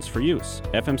precautions for use.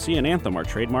 FMC and Anthem are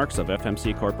trademarks of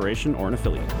FMC Corporation or an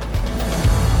affiliate.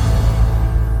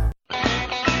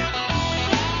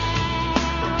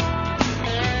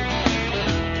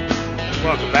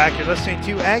 Welcome back. You're listening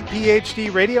to Ag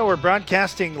PhD Radio. We're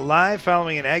broadcasting live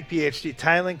following an Ag PhD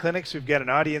tiling clinics. We've got an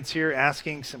audience here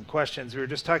asking some questions. We were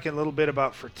just talking a little bit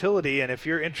about fertility, and if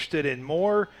you're interested in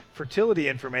more fertility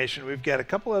information, we've got a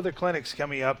couple other clinics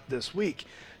coming up this week.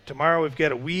 Tomorrow we've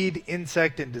got a weed,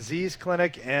 insect, and disease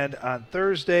clinic, and on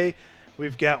Thursday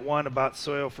we've got one about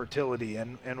soil fertility,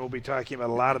 and we'll be talking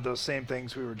about a lot of those same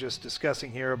things we were just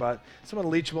discussing here about some of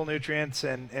the leachable nutrients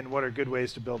and what are good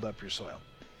ways to build up your soil.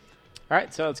 All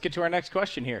right, so let's get to our next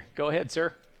question here. Go ahead,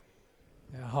 sir.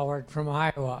 Howard from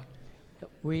Iowa.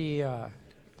 We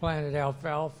planted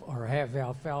alfalfa or have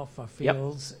alfalfa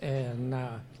fields, and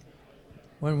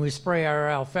when we spray our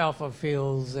alfalfa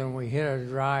fields and we hit a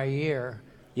dry year,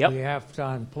 we have to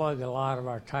unplug a lot of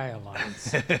our tile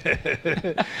lines.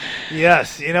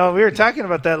 Yes, you know, we were talking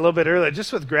about that a little bit earlier.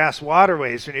 Just with grass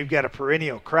waterways, when you've got a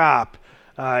perennial crop,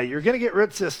 you're going to get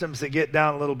root systems that get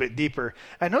down a little bit deeper.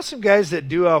 I know some guys that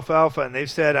do alfalfa, and they've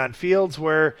said on fields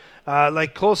where,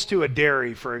 like close to a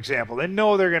dairy, for example, they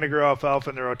know they're going to grow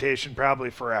alfalfa in the rotation probably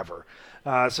forever.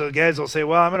 So the guys will say,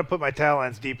 well, I'm going to put my tile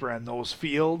lines deeper on those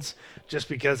fields just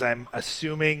because I'm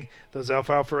assuming those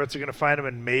alfalfa roots are going to find them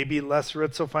and maybe less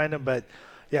roots will find them. But,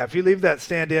 yeah, if you leave that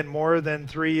stand in more than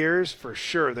 3 years, for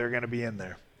sure they're going to be in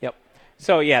there.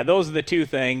 So, yeah, those are the two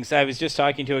things. I was just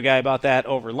talking to a guy about that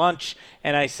over lunch,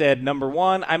 and I said, number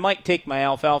one, I might take my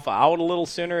alfalfa out a little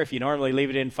sooner. If you normally leave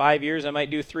it in 5 years, I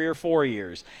might do 3 or 4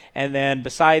 years. And then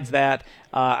besides that,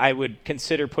 I would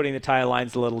consider putting the tile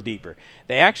lines a little deeper.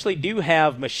 They actually do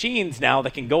have machines now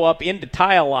that can go up into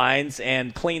tile lines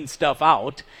and clean stuff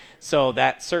out, so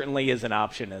that certainly is an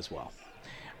option as well.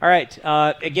 All right.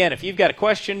 Again, if you've got a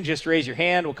question, just raise your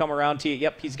hand. We'll come around to you.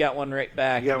 Yep, he's got one right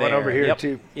back there. You got one over here,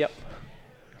 too. Yep.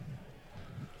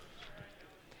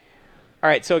 All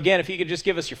right, so again, if you could just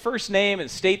give us your first name and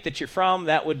state that you're from,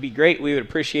 that would be great. We would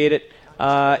appreciate it.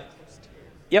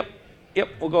 Yep,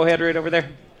 we'll go ahead right over there.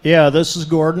 Yeah, this is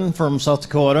Gordon from South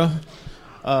Dakota.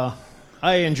 I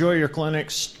enjoy your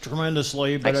clinics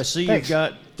tremendously, but I see you've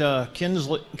got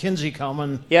Kinsey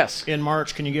coming in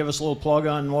March. Can you give us a little plug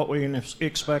on what we can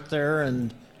expect there?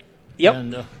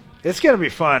 It's going to be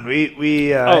fun.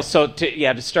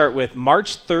 To start with,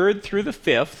 March 3rd through the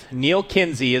 5th, Neil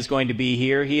Kinsey is going to be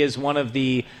here. He is one of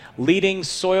the leading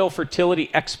soil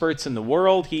fertility experts in the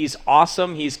world. He's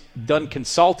awesome. He's done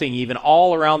consulting even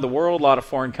all around the world, a lot of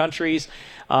foreign countries.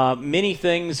 Many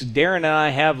things Darren and I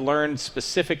have learned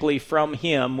specifically from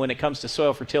him when it comes to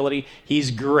soil fertility.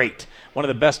 He's great. One of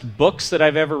the best books that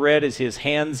I've ever read is his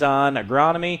Hands-On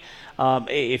Agronomy.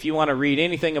 If you want to read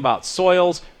anything about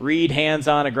soils, read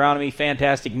Hands-On Agronomy.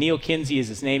 Fantastic. Neil Kinsey is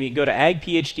his name. You can go to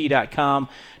agphd.com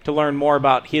to learn more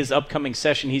about his upcoming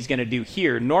session he's going to do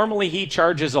here. Normally he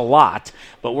charges a lot,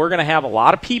 but we're going to have a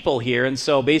lot of people here, and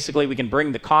so basically we can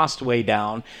bring the cost way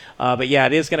down. But yeah,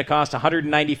 it is going to cost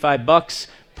 $195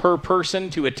 per person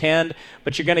to attend,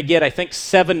 but you're going to get, I think,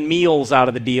 7 meals out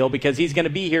of the deal because he's going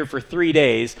to be here for 3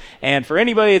 days. And for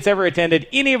anybody that's ever attended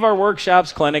any of our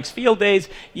workshops, clinics, field days,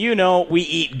 you know we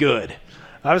eat good.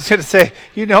 I was going to say,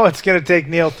 it's going to take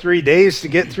Neil 3 days to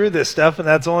get through this stuff, and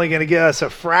that's only going to give us a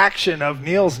fraction of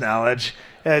Neil's knowledge.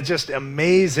 Just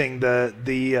amazing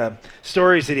the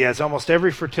stories that he has. Almost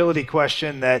every fertility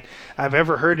question that I've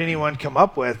ever heard anyone come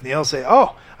up with, Neil say,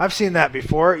 oh, I've seen that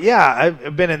before. Yeah,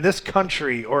 I've been in this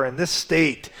country or in this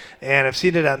state, and I've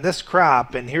seen it on this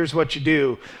crop, and here's what you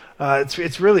do.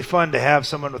 It's really fun to have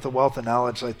someone with a wealth of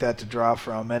knowledge like that to draw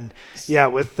from. And, yeah,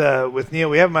 with Neil,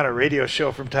 we have him on a radio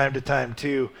show from time to time,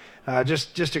 too.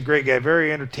 Just a great guy,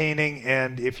 very entertaining,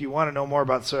 and if you want to know more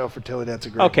about soil fertility, that's a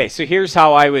great Okay, one. so here's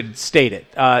how I would state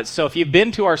it. So if you've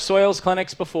been to our soils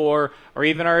clinics before, or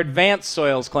even our advanced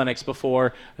soils clinics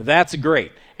before, that's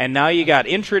great. And now you got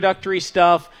introductory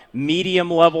stuff,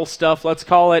 medium level stuff, let's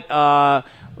call it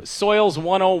Soils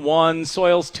 101,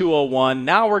 Soils 201.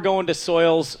 Now we're going to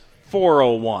Soils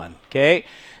 401, okay?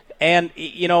 And,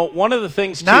 one of the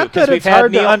things, too, not that it's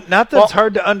hard it's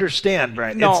hard to understand,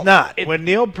 Brian. No, it's not. When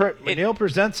Neil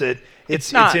presents it,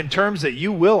 it's in terms that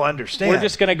you will understand. We're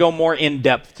just going to go more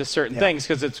in-depth to certain things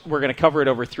because we're going to cover it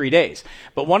over 3 days.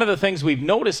 But one of the things we've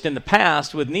noticed in the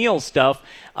past with Neil's stuff,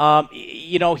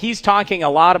 he's talking a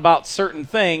lot about certain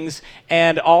things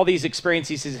and all these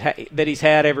experiences that he's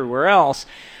had everywhere else.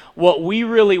 What we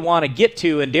really want to get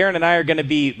to, and Darren and I are going to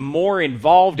be more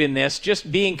involved in this, just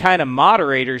being kind of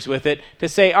moderators with it, to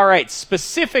say, all right,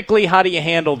 specifically, how do you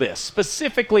handle this?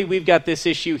 Specifically, we've got this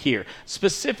issue here.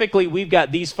 Specifically, we've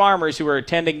got these farmers who are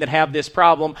attending that have this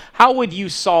problem. How would you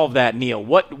solve that, Neil?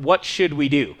 What should we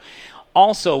do?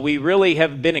 Also, we really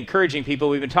have been encouraging people.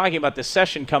 We've been talking about this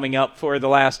session coming up for the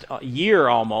last year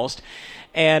almost.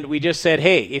 And we just said,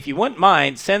 hey, if you wouldn't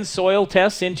mind, send soil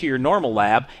tests into your normal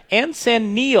lab and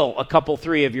send Neil a couple,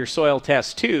 3 of your soil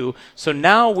tests too. So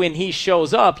now when he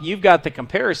shows up, you've got the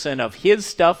comparison of his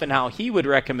stuff and how he would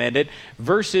recommend it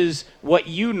versus what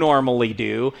you normally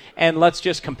do. And let's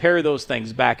just compare those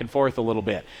things back and forth a little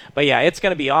bit. But yeah, it's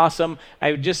going to be awesome.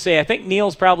 I would just say, I think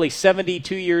Neil's probably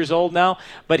 72 years old now,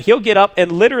 but he'll get up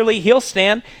and literally he'll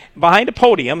stand behind a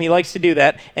podium. He likes to do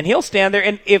that. And he'll stand there.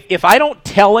 And if I don't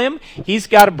tell him he's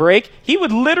got a break, he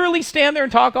would literally stand there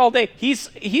and talk all day.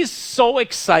 He's so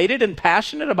excited and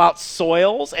passionate about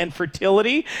soils and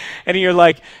fertility, and you're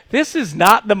like, this is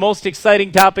not the most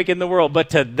exciting topic in the world,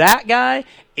 but to that guy,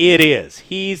 it is.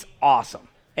 He's awesome,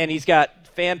 and he's got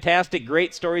fantastic,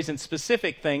 great stories and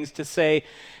specific things to say.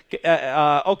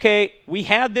 Okay, we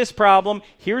had this problem.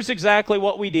 Here's exactly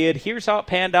what we did. Here's how it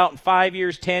panned out in 5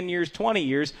 years, 10 years, 20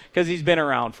 years, because he's been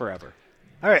around forever.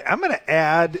 All right, I'm going to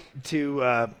add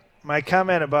to my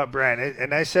comment about Brian,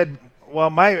 and I said, well,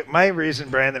 my reason,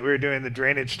 Brian, that we were doing the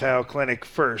drainage tile clinic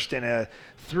first in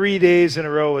 3 days in a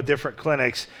row with different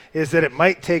clinics is that it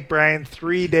might take Brian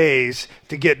 3 days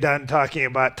to get done talking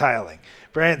about tiling.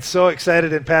 Brian's so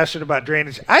excited and passionate about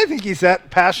drainage. I think he's that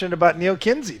passionate about Neil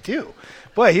Kinsey too.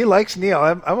 Boy, he likes Neil.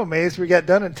 I'm amazed we got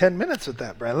done in 10 minutes with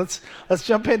that, Brian. Let's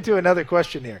jump into another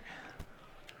question here.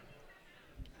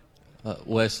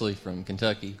 Wesley from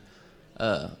Kentucky.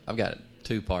 I've got a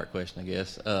 2-part question, I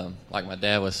guess. Like my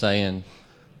dad was saying,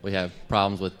 we have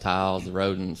problems with tiles, the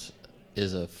rodents.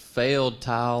 Is a failed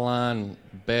tile line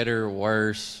better,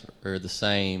 worse, or the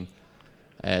same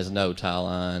as no tile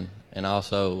line? And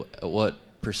also, at what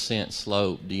percent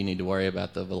slope do you need to worry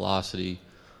about the velocity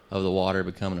of the water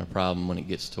becoming a problem when it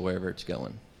gets to wherever it's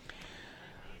going?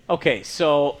 Okay,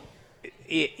 so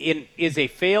is a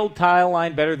failed tile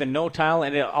line better than no tile?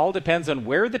 And it all depends on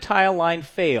where the tile line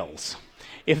fails.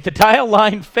 If the tile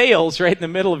line fails right in the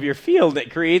middle of your field,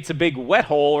 it creates a big wet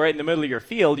hole right in the middle of your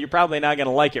field, you're probably not going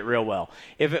to like it real well.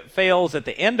 If it fails at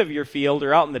the end of your field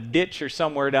or out in the ditch or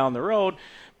somewhere down the road,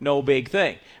 no big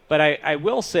thing. But I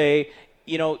will say,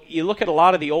 you look at a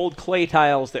lot of the old clay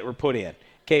tiles that were put in.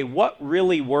 Okay, what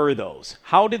really were those?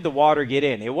 How did the water get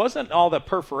in? It wasn't all the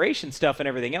perforation stuff and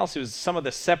everything else. It was some of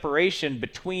the separation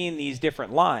between these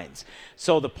different lines.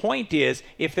 So the point is,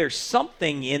 if there's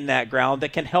something in that ground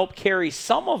that can help carry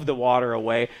some of the water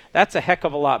away, that's a heck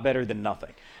of a lot better than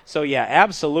nothing. So yeah,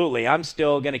 absolutely. I'm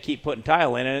still going to keep putting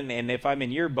tile in it, and if I'm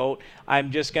in your boat,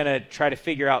 I'm just going to try to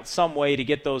figure out some way to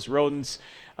get those rodents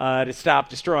to stop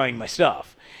destroying my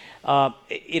stuff.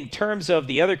 In terms of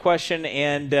the other question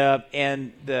and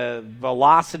the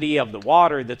velocity of the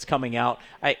water that's coming out,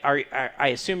 I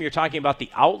assume you're talking about the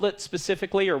outlet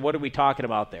specifically, or what are we talking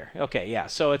about there? Okay, yeah,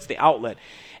 so it's the outlet.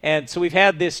 And so we've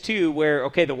had this too where,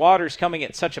 okay, the water's coming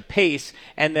at such a pace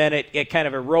and then it kind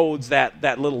of erodes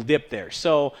that little dip there.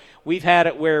 So we've had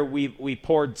it where we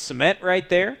poured cement right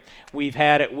there. We've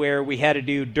had it where we had to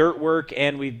do dirt work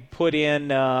and we put in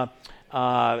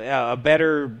a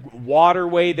better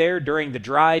waterway there during the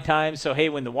dry time. So, hey,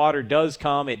 when the water does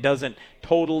come, it doesn't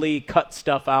totally cut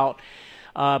stuff out.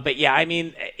 But yeah, I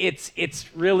mean,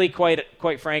 it's really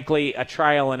quite frankly a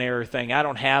trial and error thing. I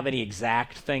don't have any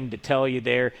exact thing to tell you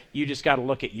there. You just got to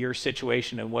look at your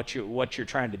situation and what you're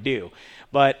trying to do.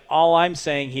 But all I'm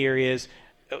saying here is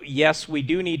yes, we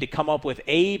do need to come up with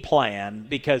a plan,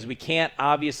 because we can't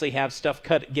obviously have stuff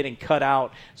getting cut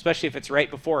out, especially if it's right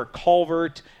before a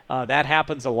culvert. That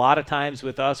happens a lot of times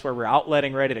with us where we're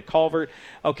outletting right at a culvert.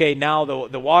 Okay, now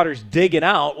the water's digging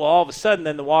out. Well, all of a sudden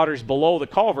then the water's below the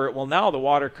culvert. Well, now the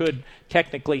water could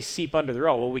technically seep under the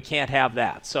road. Well, we can't have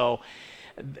that. So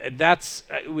that's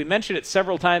we mentioned it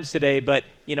several times today, but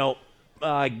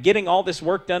getting all this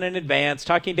work done in advance,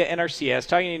 talking to NRCS,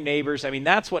 talking to neighbors,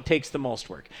 that's what takes the most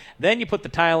work. Then you put the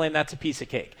tile in, that's a piece of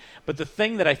cake. But the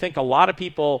thing that I think a lot of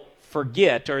people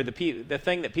forget, or the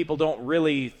thing that people don't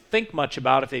really think much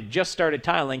about if they've just started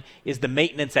tiling, is the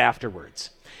maintenance afterwards.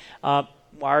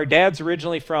 Our dad's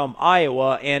originally from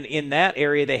Iowa, and in that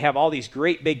area they have all these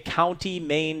great big county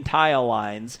main tile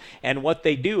lines, and what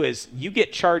they do is you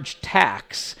get charged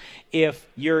tax if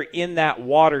you're in that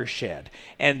watershed.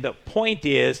 And the point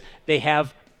is they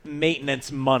have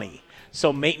maintenance money.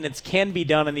 So maintenance can be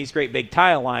done in these great big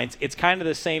tile lines. It's kind of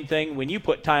the same thing when you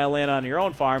put tile in on your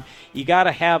own farm. You got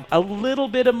to have a little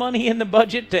bit of money in the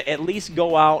budget to at least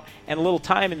go out, and a little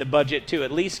time in the budget to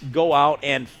at least go out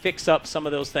and fix up some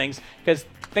of those things, because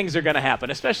things are going to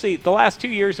happen, especially the last 2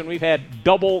 years when we've had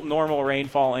double normal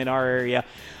rainfall in our area.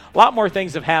 A lot more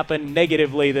things have happened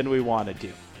negatively than we wanted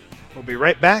to. We'll be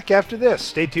right back after this.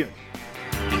 Stay tuned.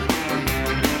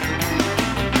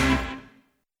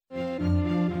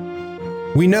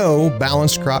 We know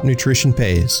balanced crop nutrition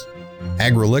pays.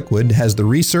 AgroLiquid has the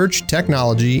research,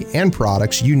 technology, and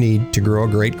products you need to grow a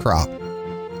great crop,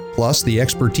 plus the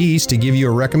expertise to give you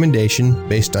a recommendation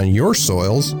based on your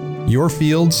soils, your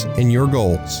fields, and your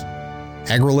goals.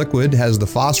 AgroLiquid has the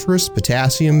phosphorus,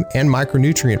 potassium, and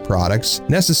micronutrient products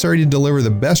necessary to deliver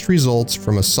the best results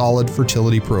from a solid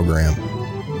fertility program.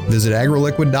 Visit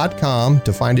agroliquid.com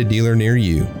to find a dealer near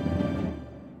you.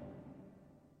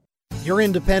 Your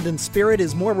independent spirit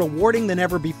is more rewarding than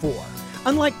ever before.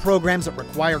 Unlike programs that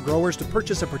require growers to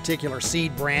purchase a particular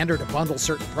seed brand or to bundle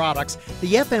certain products,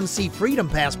 the FMC Freedom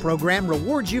Pass program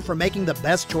rewards you for making the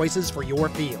best choices for your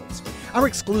fields. Our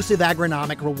exclusive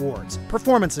agronomic rewards,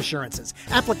 performance assurances,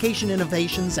 application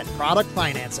innovations, and product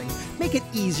financing make it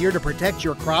easier to protect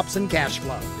your crops and cash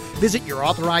flow. Visit your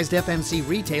authorized FMC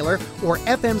retailer or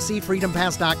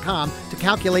fmcfreedompass.com to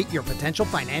calculate your potential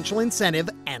financial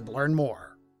incentive and learn more.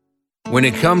 When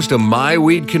it comes to my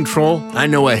weed control, I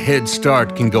know a head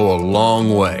start can go a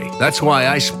long way. That's why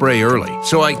I spray early,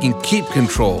 so I can keep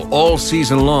control all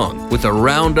season long with the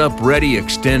Roundup Ready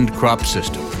Extend crop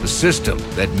system, the system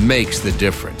that makes the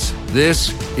difference.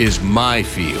 This is my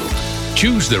field.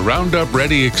 Choose the Roundup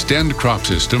Ready Extend crop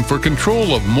system for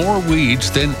control of more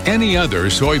weeds than any other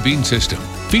soybean system.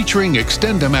 Featuring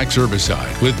XtendiMax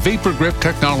herbicide with Vapor Grip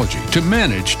technology to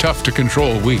manage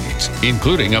tough-to-control weeds,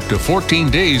 including up to 14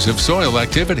 days of soil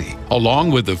activity,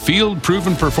 along with the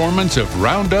field-proven performance of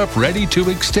Roundup Ready to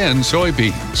Extend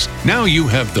soybeans. Now you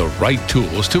have the right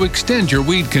tools to extend your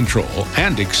weed control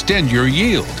and extend your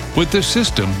yield with the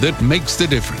system that makes the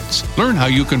difference. Learn how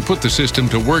you can put the system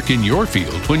to work in your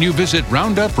field when you visit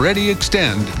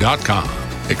RoundupReadyExtend.com.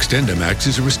 XtendiMax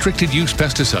is a restricted use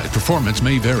pesticide. Performance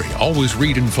may vary. Always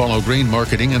read and follow grain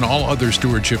marketing and all other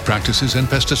stewardship practices and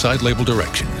pesticide label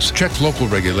directions. Check local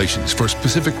regulations for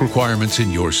specific requirements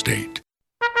in your state.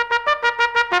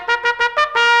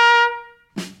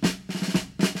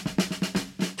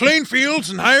 Clean fields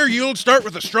and higher yields start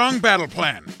with a strong battle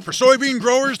plan. For soybean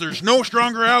growers, there's no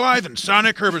stronger ally than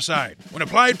Sonic herbicide. When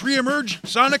applied pre-emerge,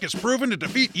 Sonic is proven to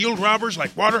defeat yield robbers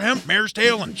like water hemp, mare's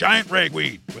tail, and giant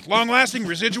ragweed. With long-lasting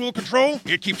residual control,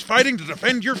 it keeps fighting to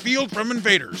defend your field from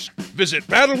invaders. Visit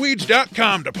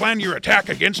battleweeds.com to plan your attack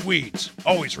against weeds.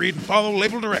 Always read and follow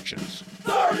label directions.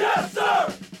 Sir, yes,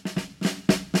 sir!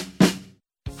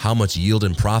 How much yield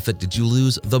and profit did you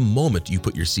lose the moment you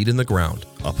put your seed in the ground?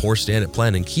 A poor stand at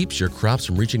planting keeps your crops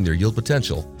from reaching their yield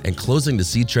potential, and closing the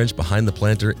seed trench behind the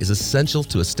planter is essential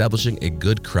to establishing a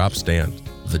good crop stand.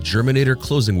 The Germinator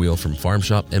Closing Wheel from Farm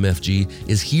Shop MFG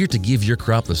is here to give your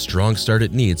crop the strong start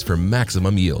it needs for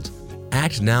maximum yield.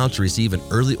 Act now to receive an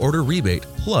early order rebate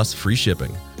plus free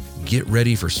shipping. Get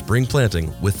ready for spring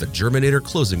planting with the Germinator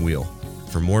Closing Wheel.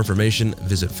 For more information,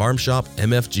 visit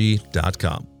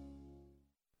farmshopmfg.com.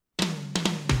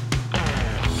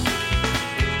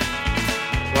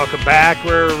 Welcome back.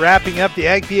 We're wrapping up the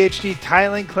Ag PhD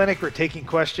Tiling Clinic. We're taking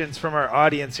questions from our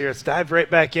audience here. Let's dive right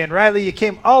back in. Riley, you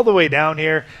came all the way down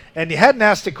here, and you hadn't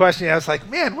asked a question. I was like,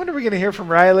 man, when are we going to hear from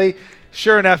Riley?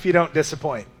 Sure enough, you don't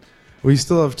disappoint. We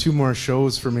still have 2 more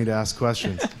shows for me to ask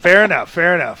questions. Fair enough,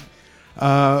 fair enough.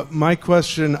 My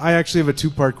question, I actually have a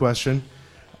 2-part question.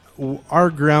 Our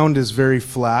ground is very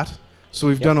flat, so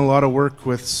we've done a lot of work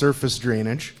with surface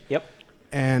drainage. Yep.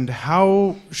 And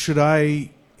how should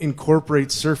I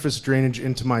incorporate surface drainage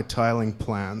into my tiling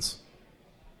plans?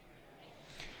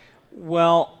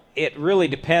 Well, it really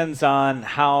depends on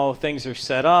how things are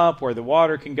set up, where the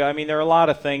water can go. I mean, there are a lot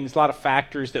of things, a lot of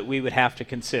factors that we would have to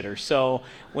consider. So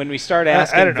when we start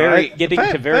asking getting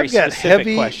to very specific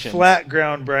heavy, questions. Flat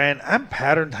ground, Brian, I'm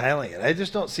pattern tiling it. I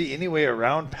just don't see any way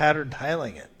around pattern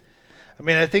tiling it. I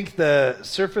mean, I think the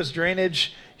surface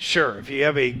drainage, sure, if you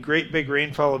have a great big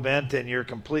rainfall event and you're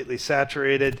completely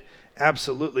saturated,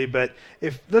 absolutely. But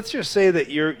if let's just say that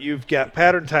you've got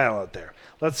pattern tile out there.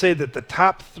 Let's say that the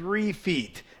top 3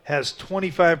 feet has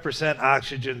 25%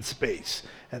 oxygen space,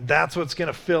 and that's what's going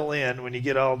to fill in when you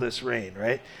get all this rain,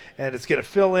 right? And it's going to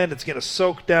fill in, it's going to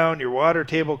soak down, your water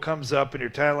table comes up, and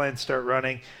your tile lines start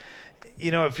running.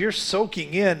 You know, if you're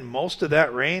soaking in most of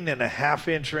that rain in a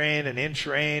half-inch rain, an inch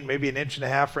rain, maybe an inch and a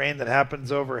half rain that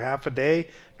happens over half a day,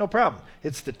 no problem.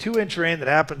 It's the 2-inch rain that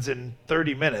happens in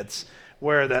 30 minutes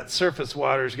where that surface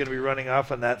water is going to be running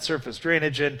off on that surface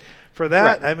drainage. And for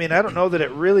that, I mean, I don't know that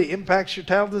it really impacts your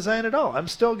tile design at all. I'm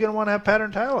still going to want to have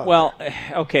pattern tile out there.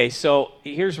 Okay, so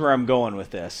here's where I'm going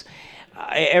with this.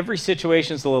 Every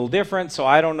situation is a little different, so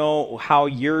I don't know how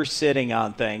you're sitting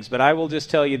on things, but I will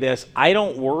just tell you this. I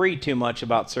don't worry too much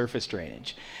about surface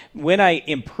drainage. When I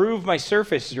improve my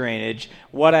surface drainage,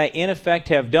 what I in effect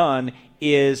have done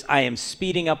is I am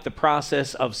speeding up the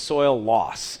process of soil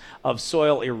loss, of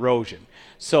soil erosion.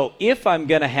 So if I'm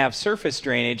going to have surface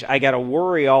drainage, I got to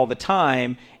worry all the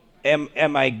time,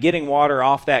 am I getting water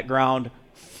off that ground,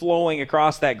 flowing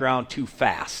across that ground too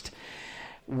fast?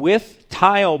 With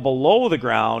tile below the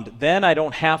ground, then I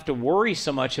don't have to worry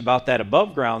so much about that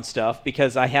above ground stuff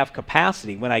because I have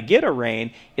capacity. When I get a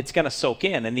rain, it's going to soak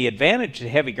in. And the advantage to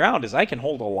heavy ground is I can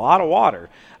hold a lot of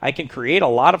water. I can create a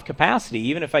lot of capacity.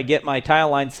 Even if I get my tile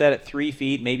line set at 3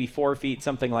 feet, maybe 4 feet,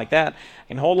 something like that, I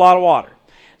can hold a lot of water.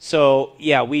 So,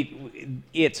 yeah,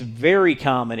 it's very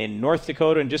common in North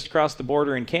Dakota and just across the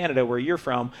border in Canada where you're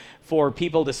from for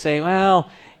people to say, well,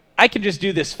 I can just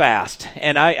do this fast,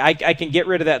 and I can get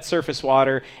rid of that surface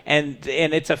water, and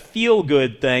it's a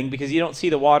feel-good thing because you don't see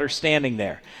the water standing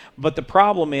there. But the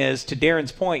problem is, to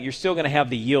Darren's point, you're still going to have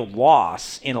the yield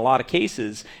loss in a lot of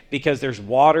cases because there's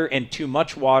water and too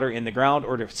much water in the ground,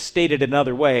 or to state it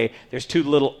another way, there's too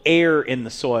little air in the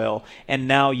soil, and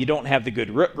now you don't have the good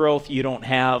root growth, you don't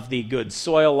have the good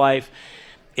soil life.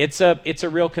 It's a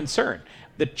real concern.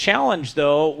 The challenge,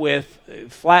 though, with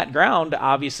flat ground,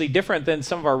 obviously different than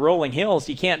some of our rolling hills,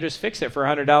 you can't just fix it for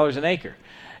 $100 an acre.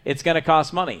 It's going to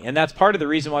cost money. And that's part of the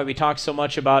reason why we talk so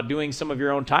much about doing some of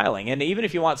your own tiling. And even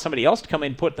if you want somebody else to come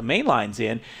in and put the main lines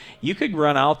in, you could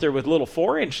run out there with little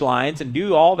 4-inch lines and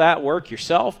do all that work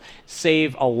yourself,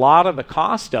 save a lot of the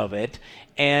cost of it,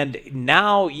 and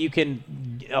now you can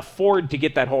afford to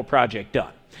get that whole project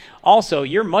done. Also,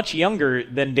 you're much younger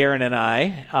than Darren and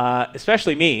I,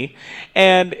 especially me.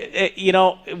 And,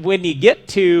 when you get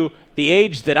to the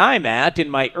age that I'm at in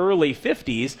my early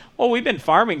 50s, well, we've been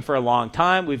farming for a long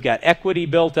time. We've got equity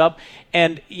built up.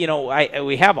 And,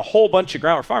 we have a whole bunch of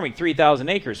ground. We're farming 3,000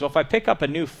 acres. So if I pick up a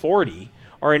new 40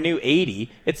 or a new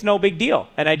 80, it's no big deal.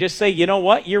 And I just say, you know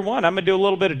what, year one, I'm going to do a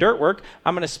little bit of dirt work.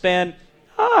 I'm going to spend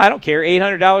I don't care,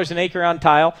 $800 an acre on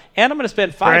tile, and I'm going to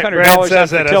spend $500 Brian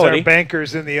says on that fertility. As our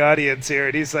bankers in the audience here,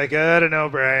 and he's like, I don't know,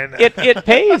 Brian. It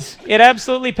pays. It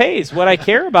absolutely pays. What I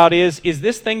care about is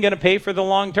this thing going to pay for the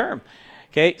long term?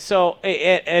 Okay, so,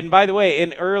 and by the way,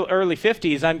 in early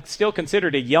 50s, I'm still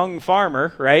considered a young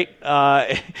farmer, right?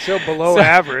 Still below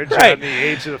average on the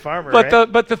age of the farmer, right?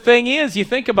 But the thing is, you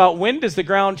think about when does the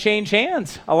ground change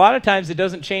hands? A lot of times it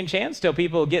doesn't change hands till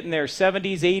people get in their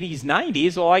 70s, 80s,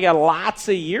 90s. Well, I got lots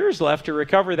of years left to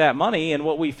recover that money, and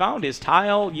what we found is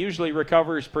tile usually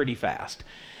recovers pretty fast.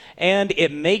 And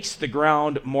it makes the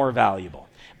ground more valuable.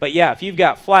 But yeah, if you've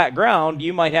got flat ground,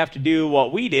 you might have to do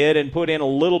what we did and put in a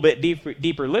little bit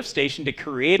deeper lift station to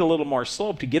create a little more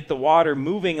slope to get the water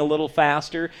moving a little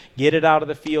faster, get it out of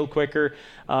the field quicker.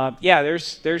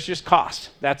 There's just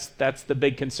cost. That's the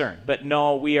big concern. But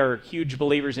no, we are huge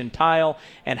believers in tile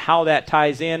and how that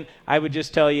ties in. I would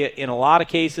just tell you, in a lot of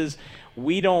cases,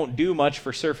 we don't do much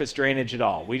for surface drainage at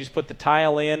all. We just put the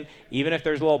tile in, even if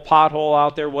there's a little pothole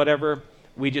out there, whatever.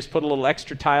 We just put a little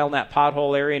extra tile in that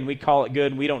pothole area, and we call it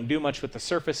good. We don't do much with the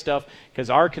surface stuff because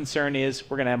our concern is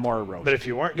we're going to have more erosion. But if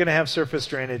you weren't going to have surface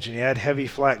drainage and you had heavy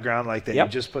flat ground like that, you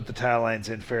just put the tile lines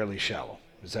in fairly shallow.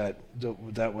 Is that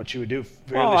what you would do?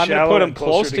 I'm going to put them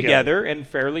close together and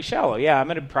fairly shallow. Yeah, I'm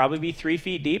going to probably be 3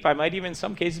 feet deep. I might even in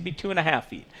some cases be 2.5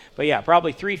 feet. But yeah,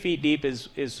 probably 3 feet deep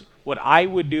is what I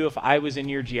would do if I was in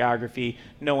your geography,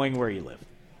 knowing where you live.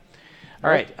 All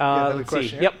right, let's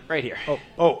see. Yep, right here.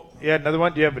 Oh, yeah, another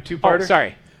one. Do you have a two-parter? Oh,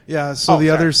 sorry. Yeah, so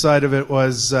the other side of it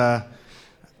was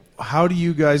how do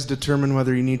you guys determine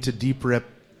whether you need to deep rip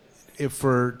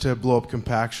to blow up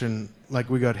compaction? Like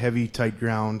we got heavy, tight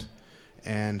ground,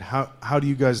 and how do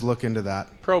you guys look into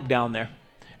that? Probe down there.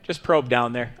 Just probe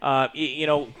down there.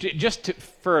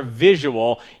 For a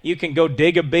visual, you can go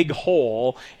dig a big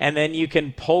hole, and then you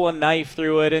can pull a knife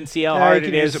through it and see how hard it is.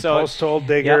 You can use a post hole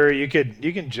digger. Yep.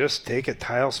 You can just take a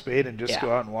tile spade and just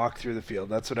go out and walk through the field.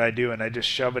 That's what I do, and I just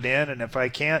shove it in. And if I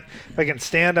can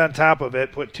stand on top of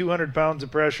it, put 200 pounds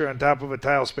of pressure on top of a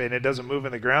tile spade, and it doesn't move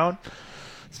in the ground,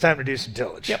 it's time to do some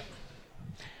tillage. Yep.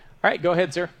 All right, go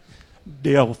ahead, sir.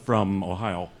 Dale from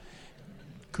Ohio.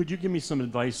 Could you give me some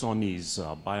advice on these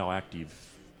bioactive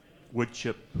wood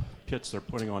chip pits they're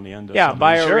putting on the end of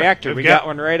bioreactor. Sure. We got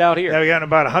one right out here. Yeah, we got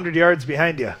about 100 yards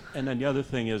behind you. And then the other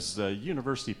thing is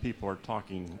university people are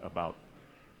talking about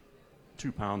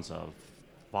 2 pounds of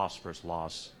phosphorus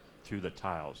loss through the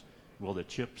tiles. Will the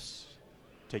chips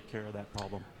take care of that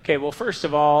problem? Okay, well, first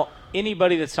of all,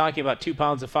 anybody that's talking about 2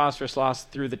 pounds of phosphorus loss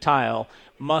through the tile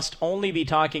must only be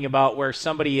talking about where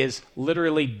somebody is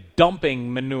literally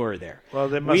dumping manure there. Well,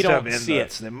 they must have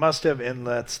inlets. They must have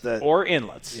inlets or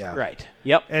inlets. Yeah. Right.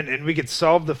 Yep. And we could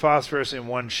solve the phosphorus in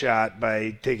one shot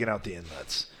by taking out the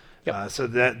inlets. Yep. So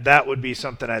that would be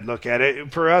something I'd look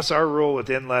at. For us, our rule with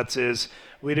inlets is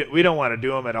we don't want to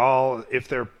do them at all if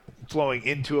they're flowing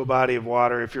into a body of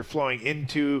water. If you're flowing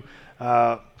into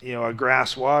a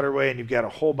grass waterway and you've got a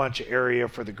whole bunch of area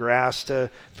for the grass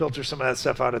to filter some of that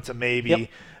stuff out, it's a maybe.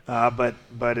 Yep.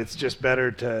 But it's just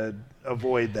better to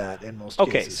avoid that in most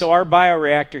cases. Okay, so our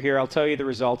bioreactor here, I'll tell you the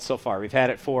results so far. We've had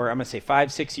it for, I'm going to say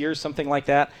 5-6 years, something like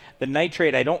that. The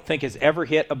nitrate I don't think has ever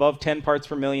hit above 10 parts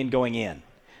per million going in.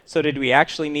 So did we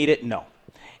actually need it? No.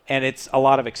 And it's a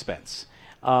lot of expense.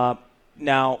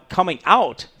 Now, coming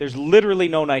out, there's literally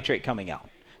no nitrate coming out.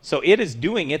 So it is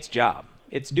doing its job.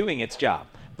 It's doing its job.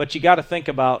 But you got to think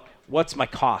about what's my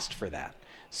cost for that.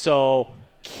 So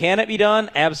can it be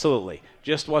done? Absolutely.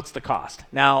 Just what's the cost?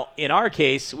 Now, in our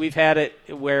case, we've had it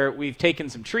where we've taken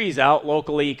some trees out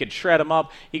locally. You could shred them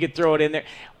up. You could throw it in there.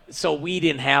 So we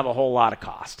didn't have a whole lot of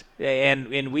cost.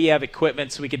 And we have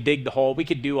equipment so we could dig the hole. We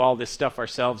could do all this stuff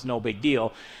ourselves, no big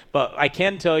deal. But I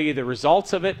can tell you the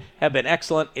results of it have been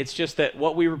excellent. It's just that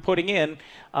what we were putting in,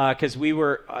 because we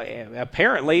were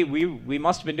apparently we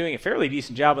must have been doing a fairly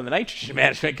decent job on the nitrogen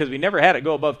management because we never had it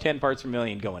go above 10 parts per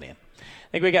million going in.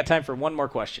 I think we got time for one more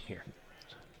question here.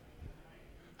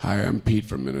 Hi, I'm Pete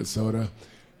from Minnesota.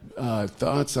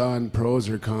 Thoughts on pros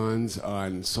or cons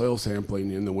on soil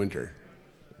sampling in the winter?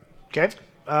 Okay.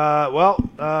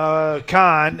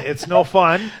 Con, it's no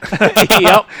fun.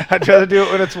 Yep. I'd rather do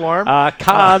it when it's warm.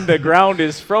 Con, the ground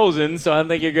is frozen, so I don't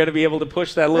think you're going to be able to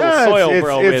push that little soil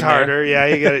probe in. It's harder. Yeah,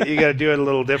 you got to do it a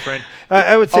little different.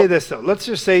 I would say this, though. Let's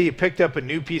just say you picked up a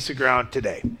new piece of ground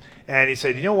today, and you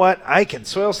said, you know what, I can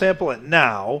soil sample it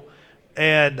now,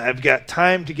 and I've got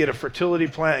time to get a fertility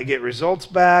plan, get results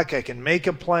back, I can make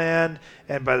a plan,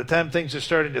 and by the time things are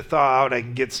starting to thaw out, I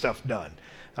can get stuff done.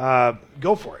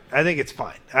 Go for it. I think it's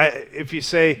fine. If you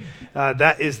say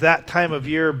that time of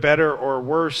year better or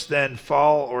worse than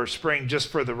fall or spring just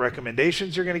for the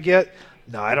recommendations you're going to get,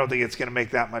 no, I don't think it's going to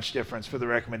make that much difference for the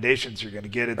recommendations you're going to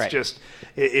get. It's just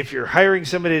if you're hiring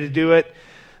somebody to do it,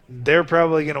 they're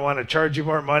probably going to want to charge you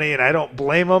more money, and I don't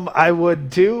blame them. I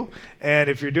would too. And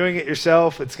if you're doing it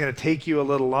yourself, it's going to take you a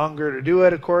little longer to do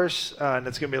it, of course, and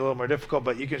it's going to be a little more difficult,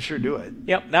 but you can sure do it.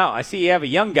 Yep. Now, I see you have a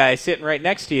young guy sitting right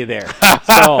next to you there.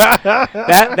 So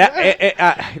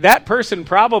that person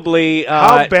probably...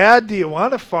 How bad do you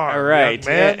want to farm, right,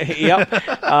 young man? Yep.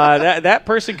 That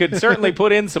person could certainly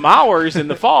put in some hours in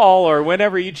the fall or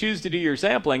whenever you choose to do your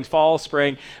samplings, fall,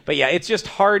 spring. But, yeah, it's just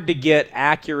hard to get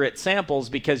accurate samples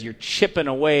because you're chipping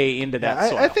away into that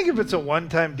soil. I think if it's a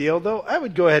one-time deal, though, I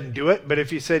would go ahead and do it. But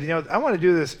if you said, I want to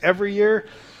do this every year,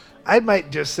 I might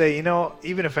just say,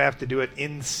 even if I have to do it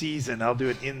in season, I'll do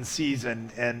it in season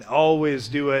and always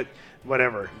do it,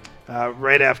 whatever,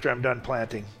 right after I'm done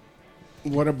planting.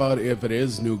 What about if it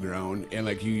is new ground and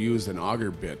like you use an auger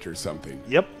bit or something?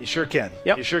 Yep, you sure can.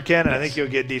 Yep. You sure can, and I think you'll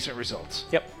get decent results.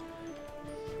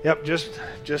 Yep,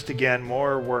 just again,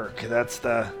 more work. That's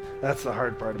the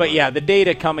hard part. But yeah, the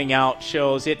data coming out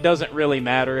shows it doesn't really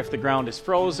matter if the ground is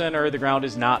frozen or the ground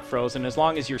is not frozen. As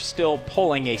long as you're still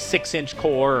pulling a 6-inch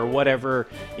core or whatever,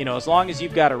 as long as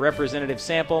you've got a representative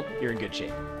sample, you're in good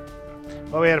shape.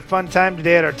 Well, we had a fun time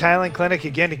today at our tiling clinic.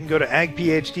 Again, you can go to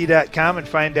agphd.com and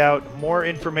find out more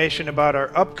information about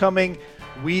our upcoming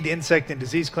weed, insect, and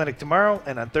disease clinic tomorrow,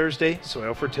 and on Thursday,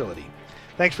 soil fertility.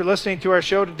 Thanks for listening to our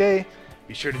show today.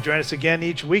 Be sure to join us again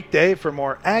each weekday for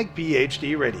more Ag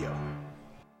PhD Radio.